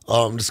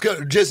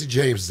 Jesse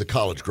James is a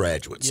college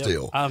graduate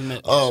still. I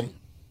admit.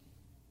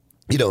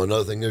 You know,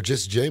 another thing there,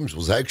 Jesse James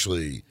was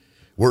actually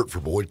worked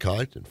for Boyd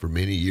Kyton for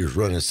many years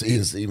running a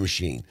CNC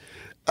machine.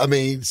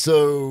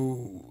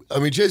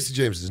 Jesse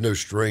James is no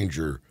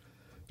stranger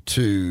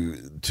to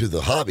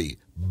the hobby,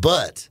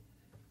 but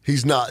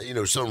he's not,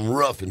 some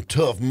rough and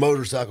tough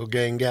motorcycle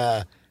gang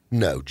guy.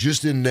 No,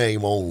 just in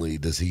name only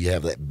does he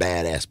have that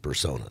badass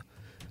persona,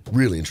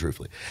 really and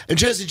truthfully. And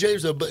Jesse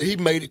James, though, but he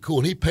made it cool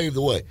and he paved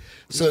the way.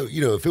 So,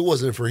 if it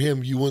wasn't for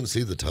him, you wouldn't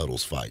see the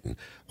Tuttles fighting.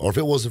 Or if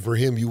it wasn't for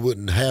him, you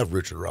wouldn't have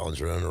Richard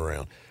Rollins running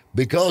around.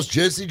 Because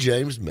Jesse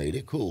James made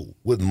it cool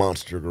with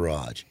Monster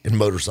Garage and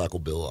Motorcycle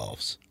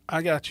Bill-Offs.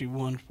 I got you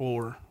one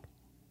for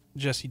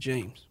Jesse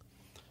James.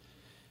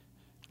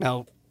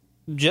 Now,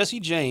 Jesse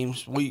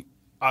James,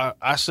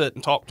 I sat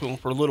and talked to him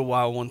for a little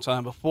while one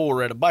time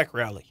before at a bike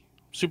rally.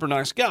 Super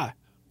nice guy.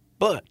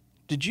 But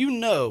did you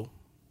know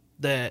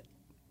that,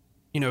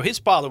 his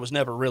father was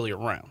never really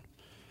around.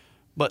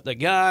 But the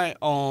guy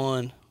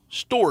on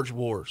Storage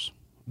Wars,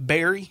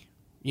 Barry,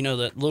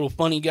 that little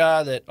funny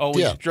guy that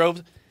always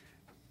drove,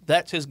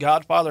 that's his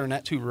godfather, and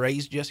that's who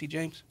raised Jesse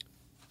James?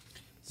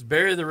 Is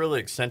Barry the really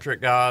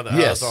eccentric guy that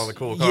has all the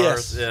cool cars?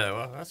 Yes. Yeah,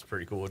 well, that's a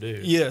pretty cool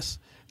dude. Yes.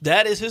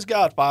 That is his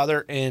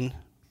godfather, and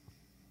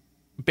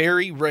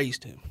Barry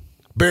raised him.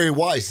 Barry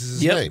Weiss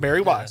is his name.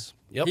 Barry Weiss.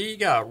 Yep. He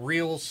got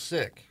real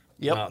sick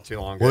not too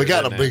long ago. Well,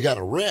 he got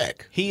a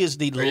wreck. He is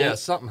the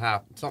something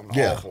happened. Something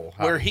awful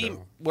happened.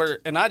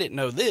 And I didn't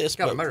know this, he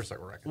got a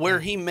motorcycle wreck. Where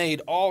he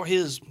made all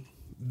his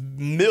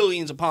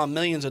millions upon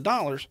millions of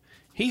dollars,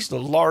 he's the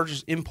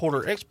largest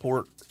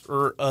importer-exporter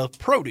of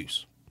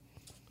produce.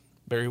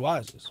 Barry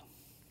Weiss is.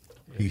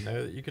 You didn't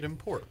know that you could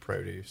import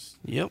produce.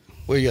 Yep.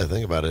 Well, you got to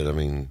think about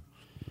it.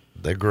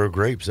 They grow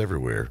grapes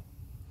everywhere.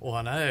 Well,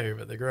 I know,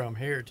 but they grow them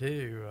here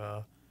too.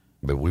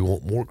 But we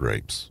want more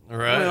grapes.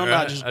 Right. Well,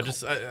 right.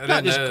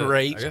 not just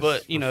grapes,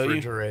 but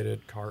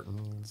refrigerated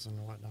cartons and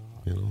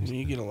whatnot.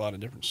 You get a lot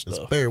of different stuff.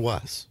 It's Barry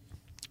Weiss.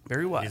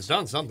 Barry Weiss. He's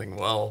done something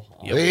well.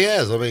 Yep. He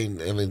has.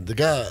 The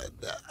guy.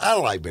 I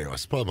like Barry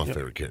Weiss. He's probably my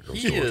favorite character.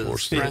 He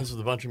is friends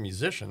with a bunch of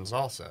musicians,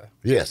 also.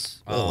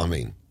 Yes.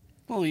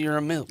 Well, you're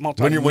a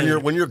multi.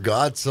 When your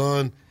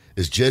godson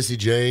is Jesse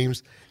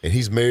James and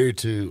he's married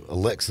to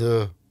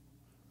Alexa.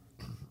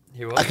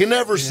 He was? I can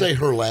never say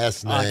her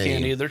last name. I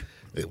can't either.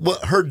 Well,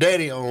 her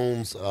daddy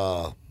owns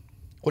the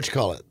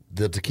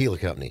tequila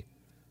company.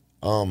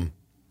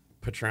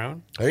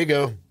 Patron. There you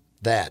go.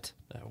 That.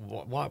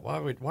 Why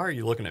are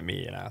you looking at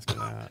me and asking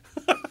that?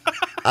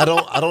 I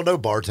don't know,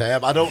 Bar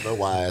Tab. I don't know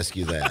why I ask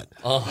you that.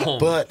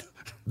 But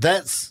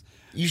that's.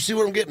 You see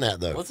what I'm getting at,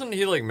 though. Wasn't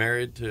he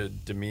married to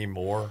Demi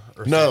Moore?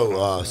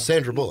 No,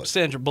 Sandra Bullock.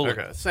 Sandra Bullock.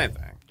 Okay, same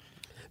thing.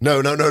 No,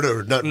 not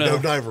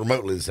even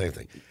remotely the same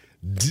thing.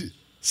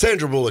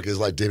 Sandra Bullock is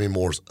like Demi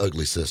Moore's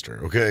ugly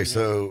sister. Okay,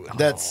 so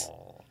that's.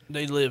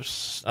 They live.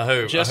 I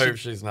hope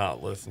she's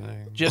not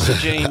listening.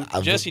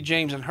 Jesse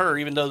James and her,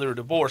 even though they're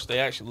divorced, they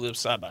actually live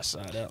side by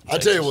side out. I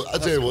tell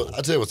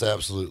you what's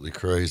absolutely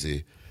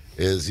crazy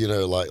is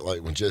like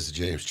when Jesse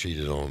James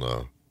cheated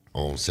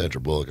on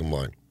Sandra Bullock. I'm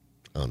like,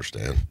 I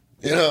understand.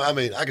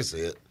 I can see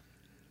it.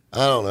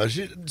 I don't know.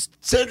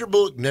 Sandra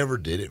Bullock never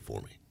did it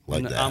for me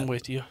like that. I'm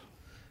with you.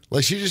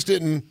 Like she just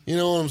didn't. You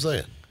know what I'm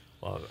saying?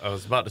 Well, I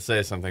was about to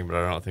say something, but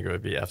I don't think it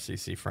would be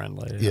FCC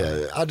friendly.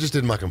 Yeah, I just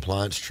did my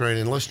compliance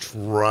training. Let's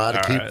try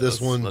to keep this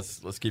one.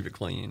 Let's keep it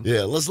clean.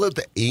 Yeah, let's let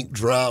the ink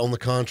dry on the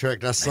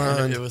contract I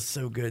signed. It was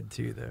so good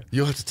too, though.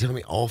 You'll have to tell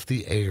me off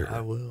the air.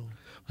 I will.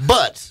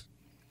 But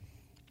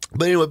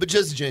anyway,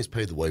 Jesse James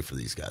paved the way for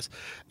these guys,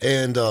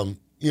 and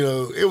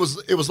it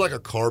was like a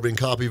carbon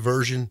copy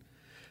version.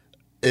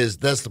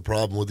 That's the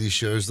problem with these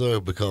shows though,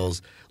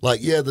 because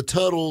the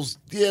Tuttles,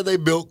 they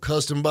built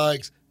custom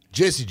bikes.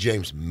 Jesse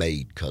James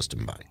made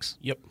custom bikes.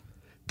 Yep.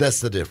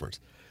 That's the difference.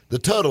 The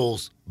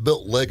Tuttles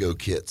built Lego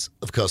kits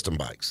of custom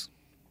bikes.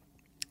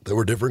 They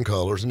were different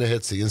colors, and they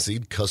had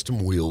CNC'd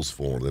custom wheels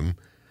for them.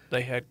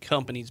 They had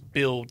companies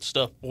build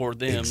stuff for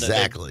them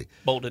exactly. that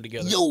they bolted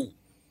together. Yo,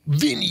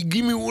 Vinny,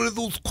 give me one of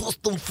those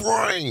custom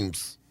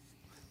frames.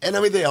 And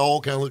they all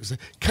kind of look the same.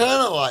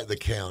 Kind of like the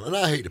Count. And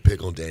I hate to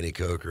pick on Danny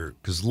Coker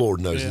because Lord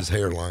knows his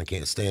hairline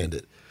can't stand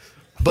it.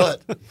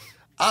 But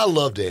I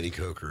love Danny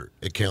Coker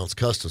at Count's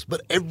Customs.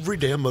 But every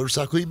damn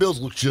motorcycle he builds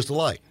looks just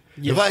alike.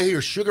 If I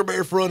hear Sugar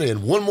Bear front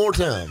end one more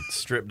time.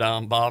 Stripped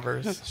down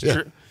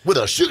bobbers. With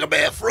a Sugar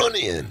Bear front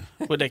end.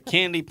 With a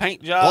candy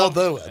paint job.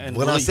 Although,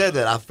 when I said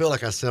that, I feel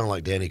like I sound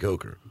like Danny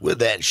Coker. With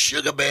that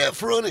Sugar Bear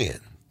front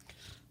end.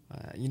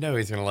 You know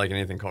he's going to like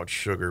anything called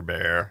Sugar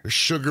Bear.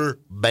 Sugar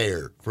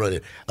Bear front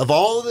end. Of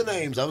all the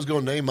names, I was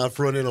going to name my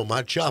front end on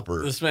my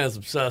chopper. This man's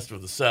obsessed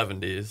with the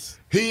 70s.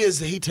 He is.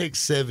 He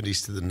takes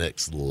 70s to the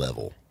next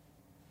level.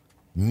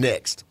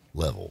 Next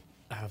level.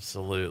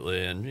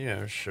 Absolutely. And, you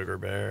know, Sugar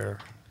Bear.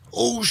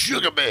 Oh,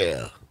 Sugar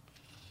Bear.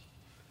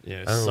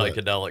 Yeah,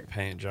 psychedelic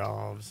paint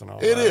jobs and all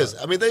It that. is.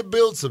 I mean, they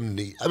build some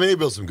neat. I mean, they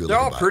build some good. They're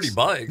all bikes. pretty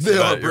bikes. They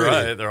but are you're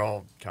pretty. right. They're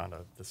all kind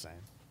of the same.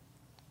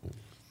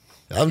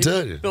 I'm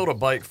telling you. Built a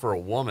bike for a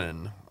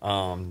woman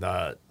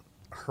that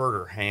hurt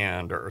her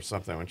hand or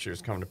something when she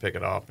was coming to pick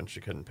it up and she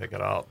couldn't pick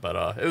it up.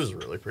 But it was a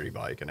really pretty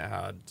bike and it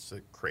had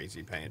a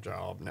crazy paint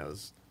job and it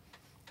was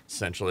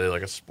essentially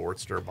like a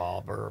Sportster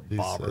bobber.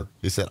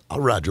 He said, "I'll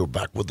ride your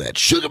bike with that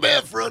Sugar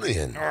Bear front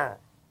end."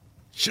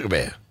 Sugar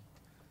Bear.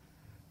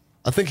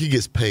 I think he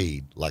gets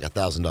paid like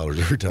 $1,000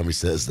 every time he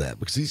says that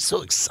because he's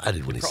so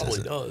excited when he says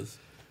it. Probably does.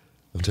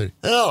 I'm telling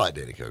you, I like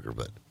Danny Coker,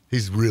 but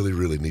he's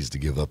really needs to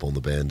give up on the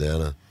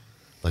bandana.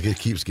 Like it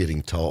keeps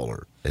getting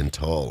taller and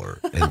taller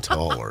and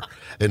taller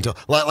and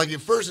like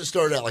at first it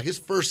started out like his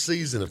first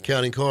season of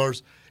counting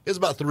cars is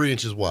about 3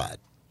 inches wide,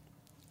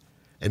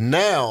 and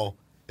now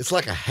it's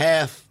like a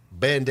half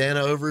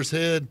bandana over his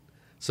head.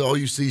 So all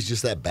you see is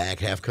just that back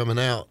half coming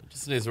out.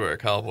 Just needs to wear a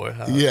cowboy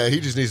hat. Yeah, he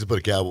just needs to put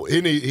a cowboy.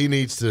 He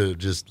needs to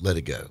just let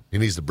it go. He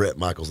needs to Brett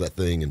Michaels that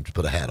thing and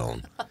put a hat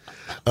on.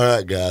 All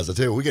right, guys, I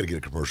tell you what, we got to get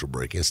a commercial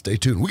break in. Stay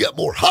tuned. We got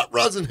more Hot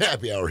Rods and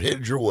Happy Hour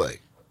headed your way.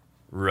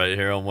 Right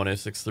here on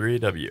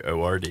 106.3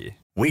 WORD.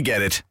 We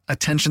get it.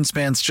 Attention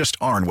spans just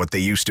aren't what they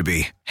used to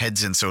be.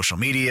 Heads in social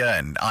media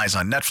and eyes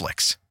on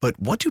Netflix. But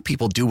what do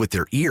people do with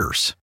their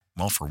ears?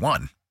 Well, for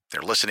one,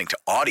 they're listening to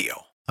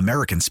audio.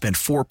 Americans spend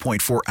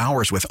 4.4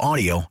 hours with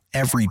audio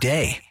every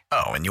day.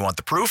 Oh, and you want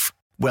the proof?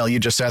 Well, you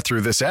just sat through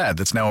this ad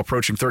that's now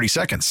approaching 30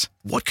 seconds.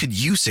 What could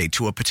you say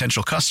to a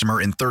potential customer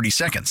in 30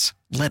 seconds?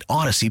 Let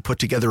Odyssey put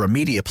together a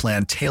media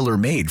plan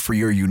tailor-made for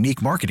your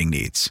unique marketing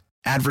needs.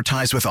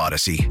 Advertise with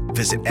Odyssey.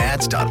 Visit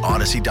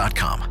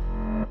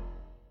ads.odyssey.com.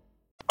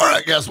 All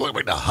right, guys, welcome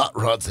back to Hot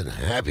Rods and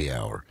Happy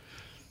Hour.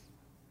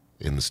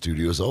 In the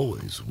studio, as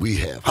always, we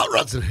have Hot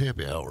Rods and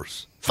Happy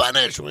Hours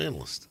financial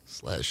analyst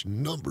 /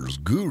 numbers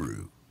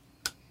guru,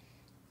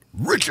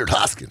 Richard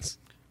Hoskins.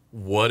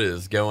 What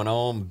is going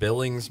on,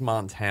 Billings,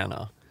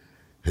 Montana?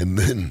 And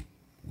then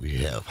we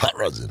have Hot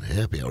Rods and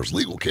Happy Hours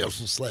legal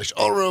counsel /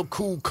 all-around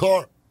cool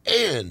car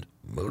and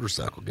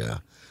motorcycle guy,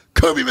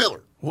 Kobe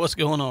Miller. What's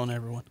going on,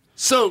 everyone?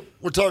 So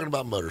we're talking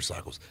about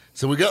motorcycles.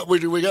 So we got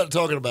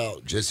talking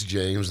about Jesse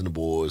James and the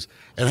boys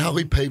and how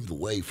he paved the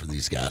way for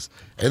these guys,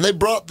 and they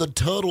brought the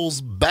Tuttles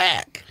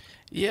back.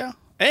 Yeah,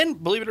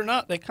 and believe it or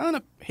not,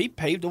 he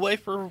paved the way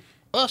for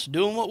us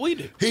doing what we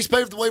do. He's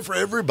paved the way for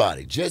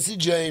everybody. Jesse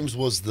James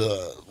was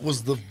the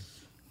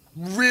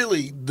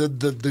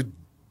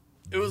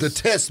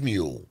test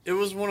mule. It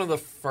was one of the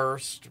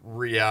first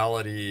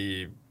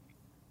reality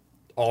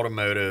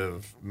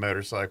automotive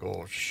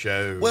motorcycle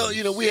shows. Well,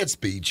 you know, we had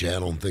Speed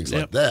Channel and things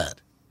like that,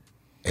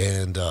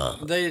 and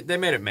they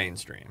made it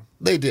mainstream.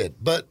 They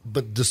did, but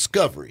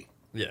Discovery.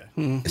 Yeah,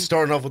 It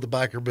started off with the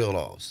biker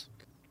build-offs.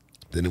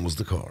 Then it was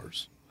the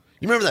cars.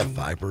 You remember that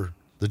Viper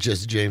that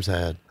Jesse James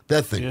had?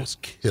 That thing was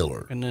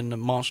killer. And then the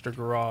Monster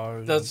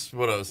Garage. That's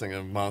what I was thinking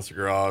of, Monster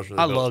Garage.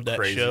 I love that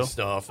crazy show.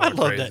 Stuff. I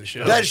love that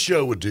show. That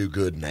show would do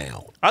good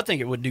now. I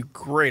think it would do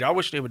great. I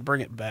wish they would bring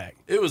it back.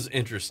 It was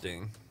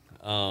interesting.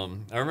 I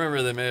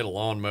remember they made a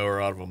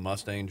lawnmower out of a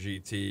Mustang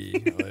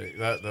GT.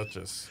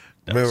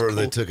 Remember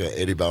they took a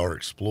Eddie Bauer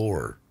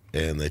Explorer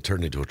and they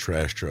turned it into a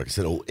trash truck and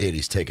said, "Oh,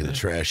 Eddie's taking the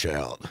trash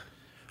out."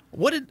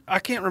 I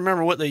can't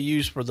remember what they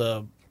used for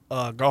the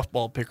golf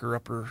ball picker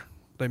upper.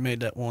 They made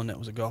that one that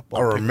was a golf ball.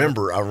 I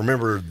remember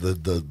the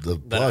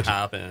that budget.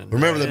 happened.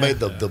 Remember they made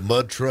the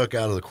mud truck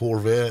out of the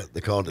Corvette. They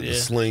called it the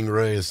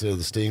Stingray instead of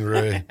the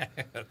Stingray.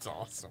 That's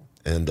awesome.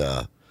 And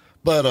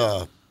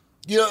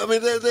you know, I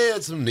mean, they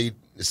had some neat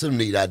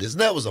ideas,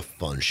 and that was a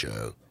fun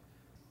show.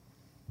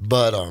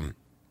 But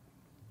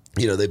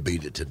you know, they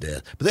beat it to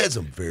death. But they had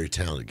some very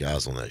talented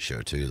guys on that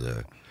show too.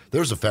 There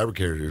was a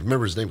fabricator.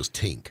 Remember, his name was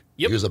Tink.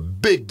 Yep. He was a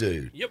big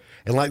dude. Yep.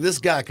 And like this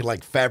guy could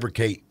like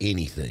fabricate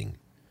anything.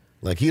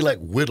 Like he like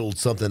whittled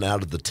something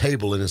out of the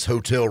table in his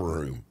hotel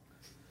room,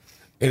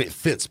 and it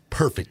fits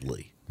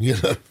perfectly. You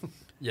know.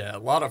 Yeah, a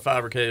lot of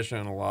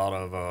fabrication, a lot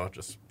of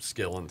just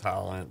skill and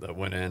talent that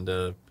went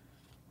into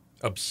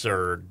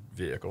absurd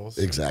vehicles.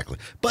 Exactly.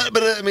 But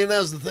I mean, that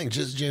was the thing.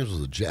 Jesse James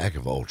was a jack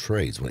of all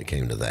trades when it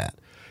came to that.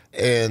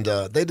 And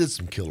they did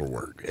some killer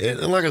work. And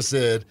like I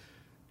said,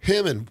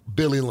 him and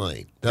Billy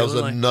Lane, that was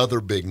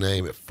another big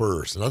name at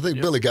first. And I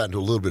think Billy got into a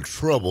little bit of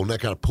trouble, and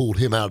that kind of pulled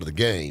him out of the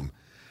game.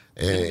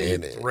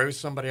 And throw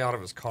somebody out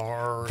of his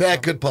car.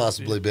 That could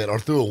possibly be, or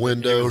through a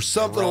window or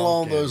something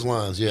along those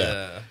lines.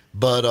 Yeah.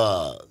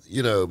 But,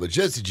 you know, but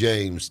Jesse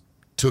James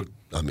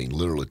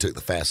literally took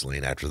the fast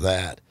lane after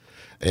that.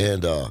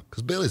 And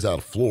because Billy's out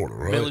of Florida,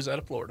 right? Billy's out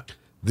of Florida.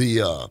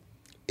 The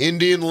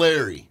Indian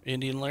Larry.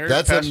 Indian Larry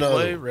That's passed another.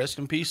 away. Rest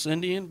in peace,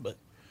 Indian. But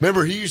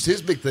remember,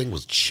 his big thing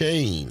was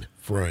chain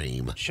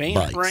frame chain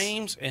bikes.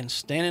 frames and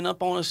standing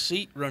up on a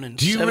seat running.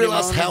 Do you 70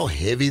 realize miles an how hour.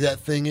 heavy that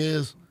thing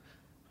is?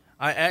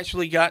 I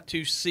actually got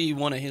to see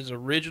one of his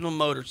original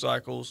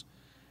motorcycles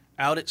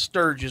out at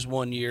Sturgis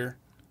one year,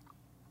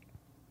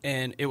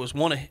 and it was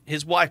one of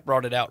his wife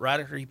brought it out right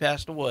after he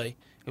passed away.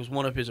 It was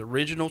one of his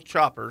original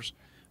choppers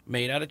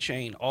made out of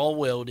chain, all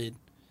welded,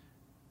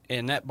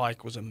 and that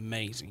bike was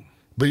amazing.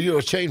 But you know,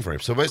 a chain frame.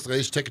 So basically, they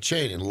just take a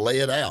chain and lay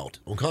it out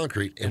on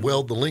concrete and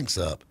weld the links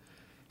up.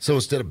 So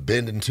instead of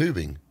bending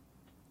tubing,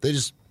 they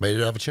just made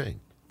it out of a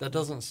chain. That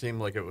doesn't seem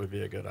like it would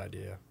be a good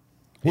idea.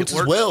 Once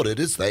it's welded,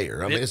 it's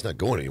there. I mean, it's not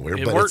going anywhere,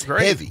 but it's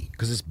heavy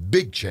because it's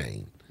big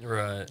chain.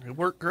 Right. It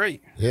worked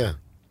great. Yeah.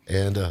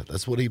 And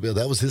that's what he built.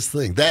 That was his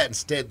thing. That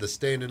instead the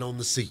standing on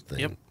the seat thing.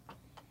 Yep.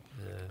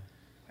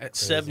 At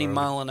 70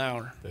 mile an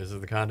hour. Those are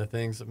the kind of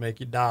things that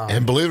make you die.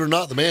 And believe it or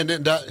not, the man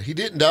didn't die. He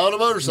didn't die on a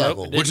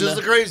motorcycle, Nope, which is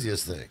the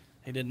craziest thing.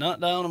 He did not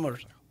die on a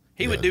motorcycle.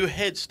 He would do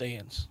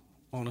headstands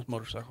on his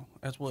motorcycle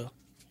as well.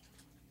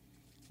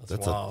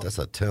 That's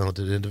a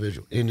talented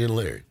individual. Indian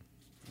Larry.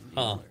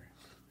 Huh.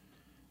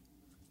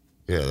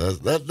 Yeah,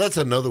 that's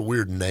another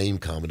weird name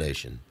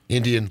combination.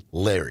 Indian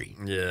Larry.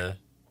 Yeah.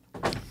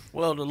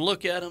 Well, to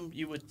look at him,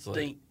 you would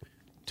think.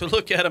 To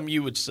look at him,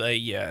 you would say,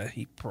 yeah,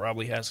 he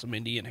probably has some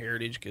Indian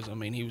heritage because, I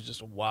mean, he was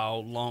just a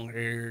wild,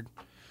 long-haired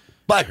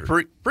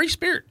biker. Free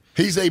spirit.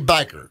 He's a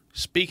biker.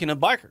 Speaking of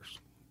bikers,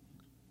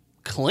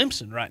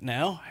 Clemson right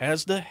now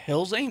has the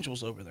Hells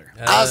Angels over there.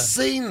 I've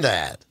seen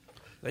that.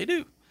 They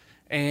do.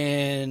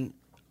 And,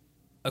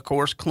 of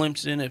course,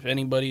 Clemson, if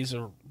anybody's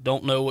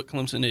don't know what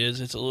Clemson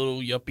is, it's a little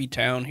yuppie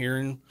town here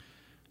in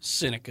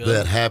Seneca.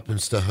 That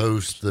happens to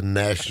host the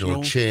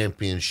national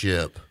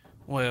championship.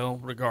 Well,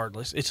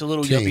 regardless, it's a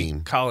little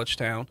team. yuppie college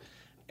town.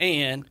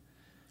 And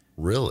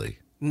really?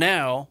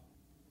 Now,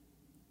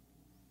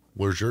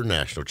 where's your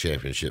national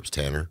championships,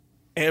 Tanner?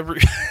 I'm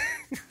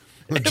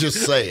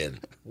just saying.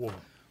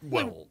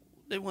 Well,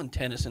 they won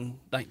tennis in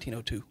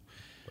 1902.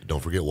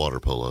 Don't forget water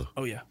polo.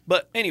 Oh, yeah.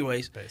 But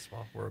anyways.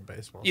 Baseball. We're a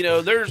baseball. You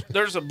know,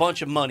 there's a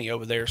bunch of money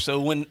over there. So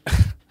when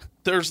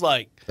there's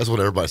like. That's what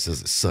everybody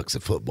says. It sucks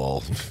at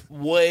football.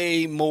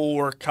 Way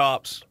more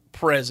cops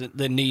present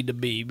than need to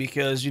be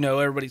because, you know,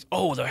 everybody's,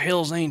 the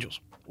Hells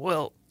Angels.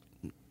 Well,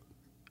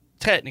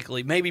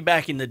 technically, maybe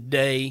back in the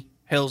day,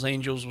 Hells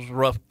Angels was a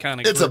rough kind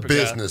of. It's a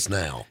business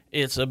now.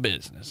 It's a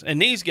business.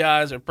 And these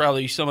guys are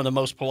probably some of the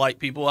most polite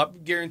people. I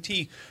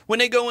guarantee when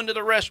they go into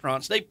the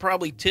restaurants, they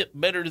probably tip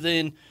better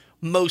than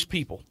most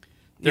people.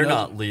 They're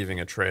not leaving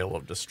a trail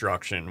of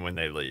destruction when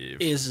they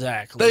leave.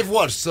 Exactly. They've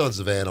watched Sons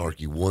of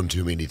Anarchy one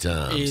too many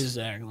times.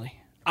 Exactly.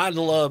 I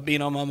love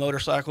being on my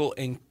motorcycle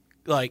and,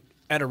 like,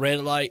 at a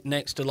red light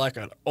next to, like,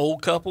 an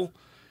old couple.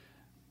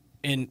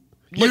 And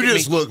you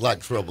just look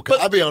like trouble.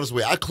 I'll be honest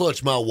with you. I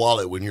clutch my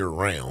wallet when you're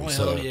around.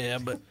 Well, yeah,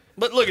 but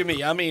look at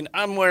me. I mean,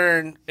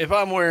 if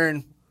I'm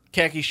wearing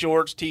khaki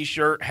shorts,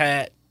 T-shirt,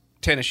 hat,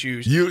 tennis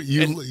shoes.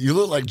 You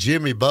look like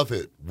Jimmy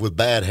Buffett with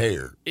bad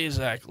hair.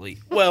 Exactly.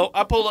 Well,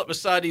 I pull up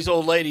beside these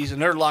old ladies,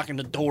 and they're locking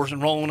the doors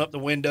and rolling up the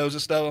windows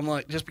and stuff. I'm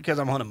like, just because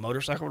I'm on a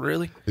motorcycle,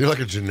 really? You're like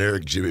a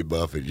generic Jimmy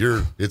Buffett.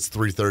 It's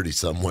 3:30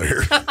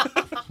 somewhere.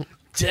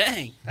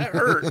 Dang, that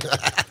hurt.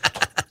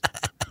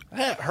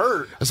 That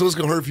hurt. That's what's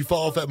going to hurt if you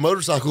fall off that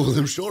motorcycle with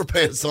them short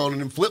pants on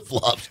and them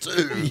flip-flops,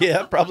 too.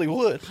 Yeah, probably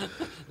would.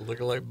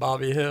 Looking like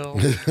Bobby Hill.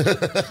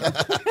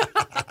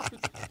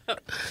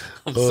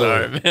 I'm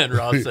sorry, man.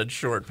 Rob said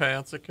short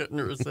pants. I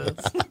couldn't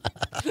resist.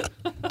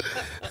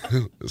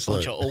 It's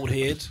bunch of old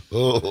heads.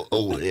 Oh,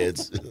 old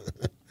heads.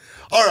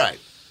 All right.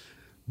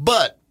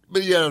 But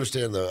you got to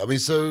understand, though. I mean,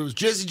 so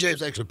Jesse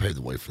James actually paved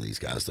the way for these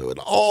guys, though, and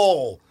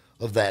all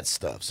of that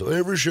stuff. So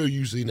every show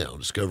you see now,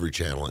 Discovery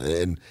Channel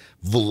and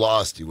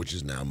Velocity, which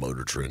is now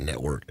Motor Trend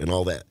Network and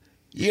all that,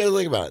 you got to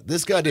think about it.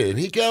 This guy did, and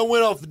he kind of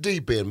went off the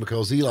deep end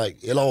because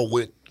it all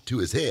went to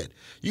his head.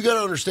 You got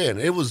to understand,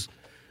 it was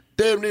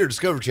damn near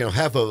Discovery Channel.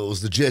 Half of it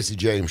was the Jesse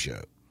James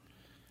show.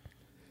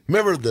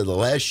 Remember the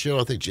last show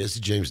I think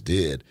Jesse James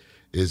did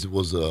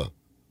was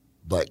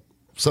like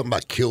something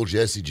about Kill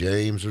Jesse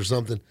James or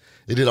something.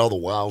 They did all the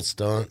wild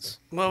stunts.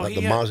 Well, like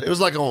it was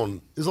like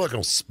on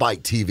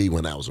Spike TV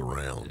when I was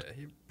around. Yeah,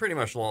 he pretty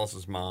much lost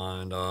his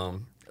mind.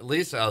 At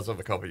least as of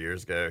a couple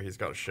years ago, he's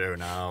got a show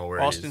now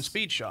where Austin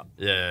Speed Shop.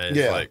 Yeah,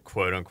 it's like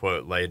quote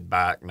unquote laid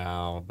back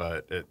now,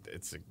 but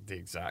it's the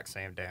exact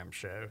same damn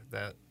show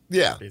that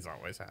he's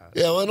always had.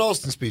 Yeah, well, an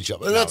Austin Speed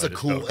Shop, and that's and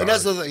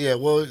that's the thing. Yeah,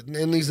 well,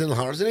 and he's in the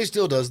Hunters, and he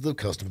still does the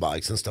custom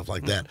bikes and stuff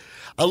like that.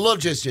 I love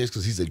Jesse James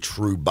because he's a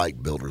true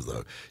bike builder,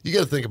 though. You got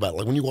to think about it,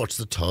 like when you watch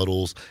the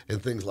Tuttles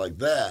and things like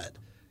that.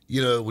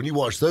 You know, when you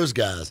watch those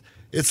guys,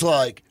 it's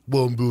like,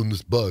 well, I'm building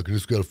this bike and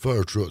it's got a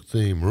fire truck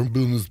theme, or I'm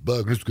building this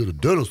bike and it's got a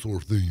dinosaur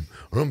theme,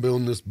 or I'm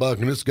building this bike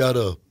and it's got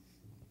a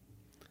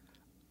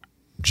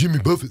Jimmy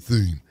Buffett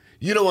theme.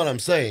 You know what I'm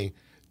saying?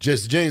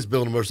 Jesse James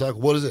building a motorcycle.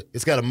 What is it?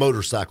 It's got a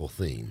motorcycle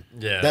theme.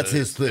 Yeah, that's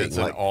his thing. It's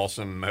an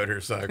awesome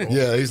motorcycle.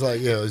 Yeah, he's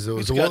like, yeah. He's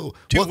got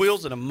two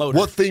wheels and a motor.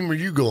 What theme are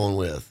you going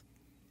with?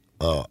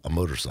 a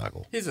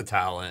motorcycle. He's a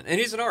talent, and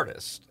he's an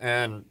artist.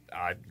 And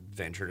I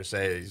venture to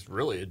say he's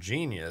really a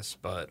genius,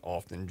 but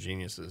often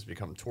geniuses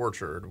become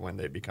tortured when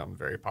they become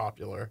very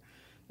popular.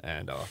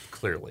 And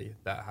clearly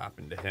that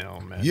happened to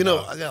him. And,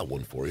 I got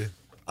one for you.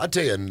 I'll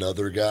tell you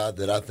another guy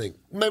that I think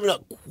maybe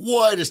not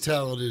quite as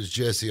talented as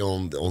Jesse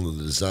on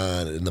the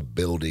design and the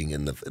building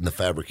and the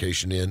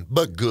fabrication end,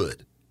 but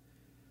good,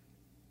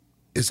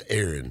 is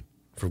Aaron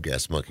from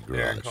Gas Monkey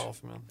Garage.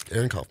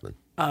 Aaron Kaufman.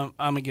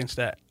 I'm against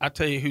that. I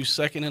tell you who's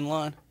second in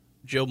line?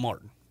 Joe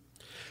Martin.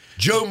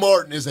 Joe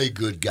Martin is a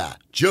good guy.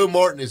 Joe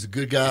Martin is a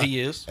good guy. He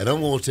is. And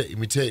I'm going to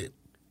tell you,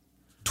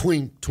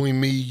 between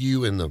me,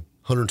 you, and the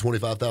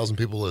 125,000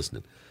 people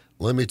listening,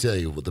 let me tell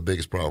you what the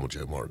biggest problem with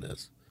Joe Martin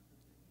is.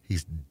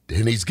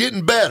 He's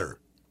getting better.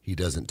 He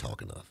doesn't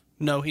talk enough.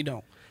 No, he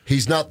don't.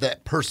 He's not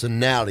that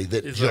personality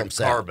that jumps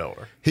out. He's a car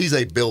builder. He's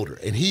a builder,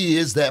 and he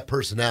is that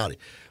personality.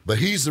 But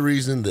he's the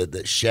reason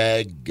that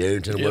Shag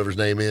Garrington, or whatever his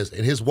name is,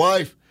 and his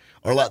wife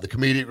are like the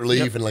comedic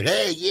relief and like,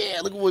 hey, yeah,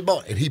 look what we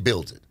bought. And he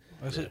builds it.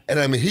 That's it. And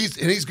I mean,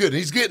 he's good.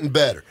 He's getting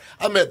better.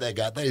 I met that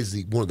guy. That is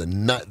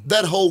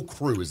that whole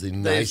crew is the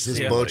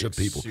nicest bunch of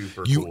people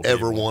you cool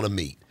ever want to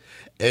meet.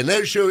 And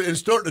they're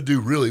starting to do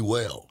really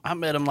well. I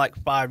met him like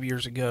 5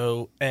 years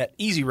ago at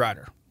Easy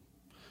Rider.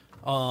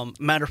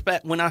 Matter of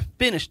fact, when I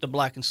finished the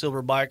black and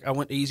silver bike, I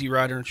went to Easy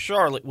Rider in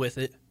Charlotte with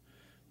it,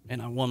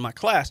 and I won my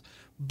class.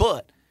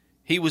 But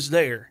he was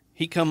there.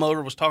 He come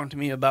over, was talking to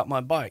me about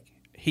my bike.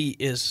 He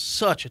is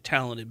such a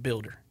talented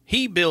builder.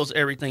 He builds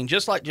everything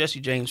just like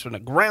Jesse James from the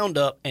ground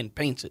up and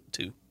paints it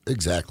too.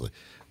 Exactly.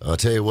 I'll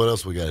tell you what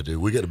else we got to do.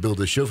 We got to build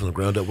this show from the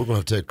ground up. We're going to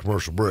have to take a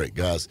commercial break,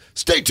 guys.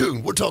 Stay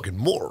tuned. We're talking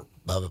more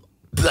about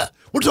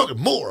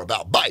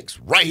bikes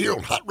right here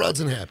on Hot Rods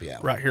and Happy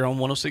Hour. Right here on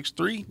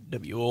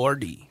 106.3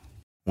 WORD.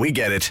 We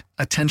get it.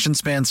 Attention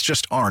spans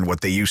just aren't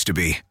what they used to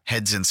be.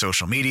 Heads in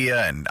social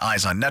media and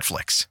eyes on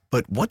Netflix.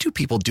 But what do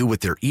people do with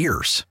their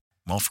ears?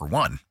 Well, for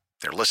one,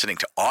 they're listening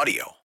to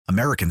audio.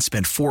 Americans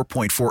spend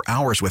 4.4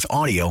 hours with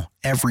audio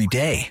every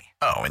day.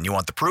 Oh, and you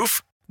want the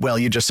proof? Well,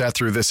 you just sat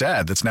through this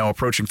ad that's now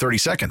approaching 30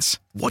 seconds.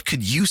 What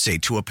could you say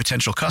to a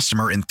potential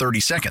customer in 30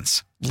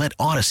 seconds? Let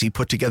Odyssey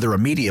put together a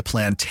media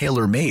plan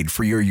tailor-made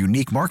for your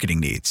unique marketing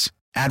needs.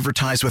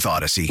 Advertise with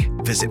Odyssey.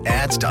 Visit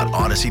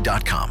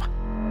ads.odyssey.com.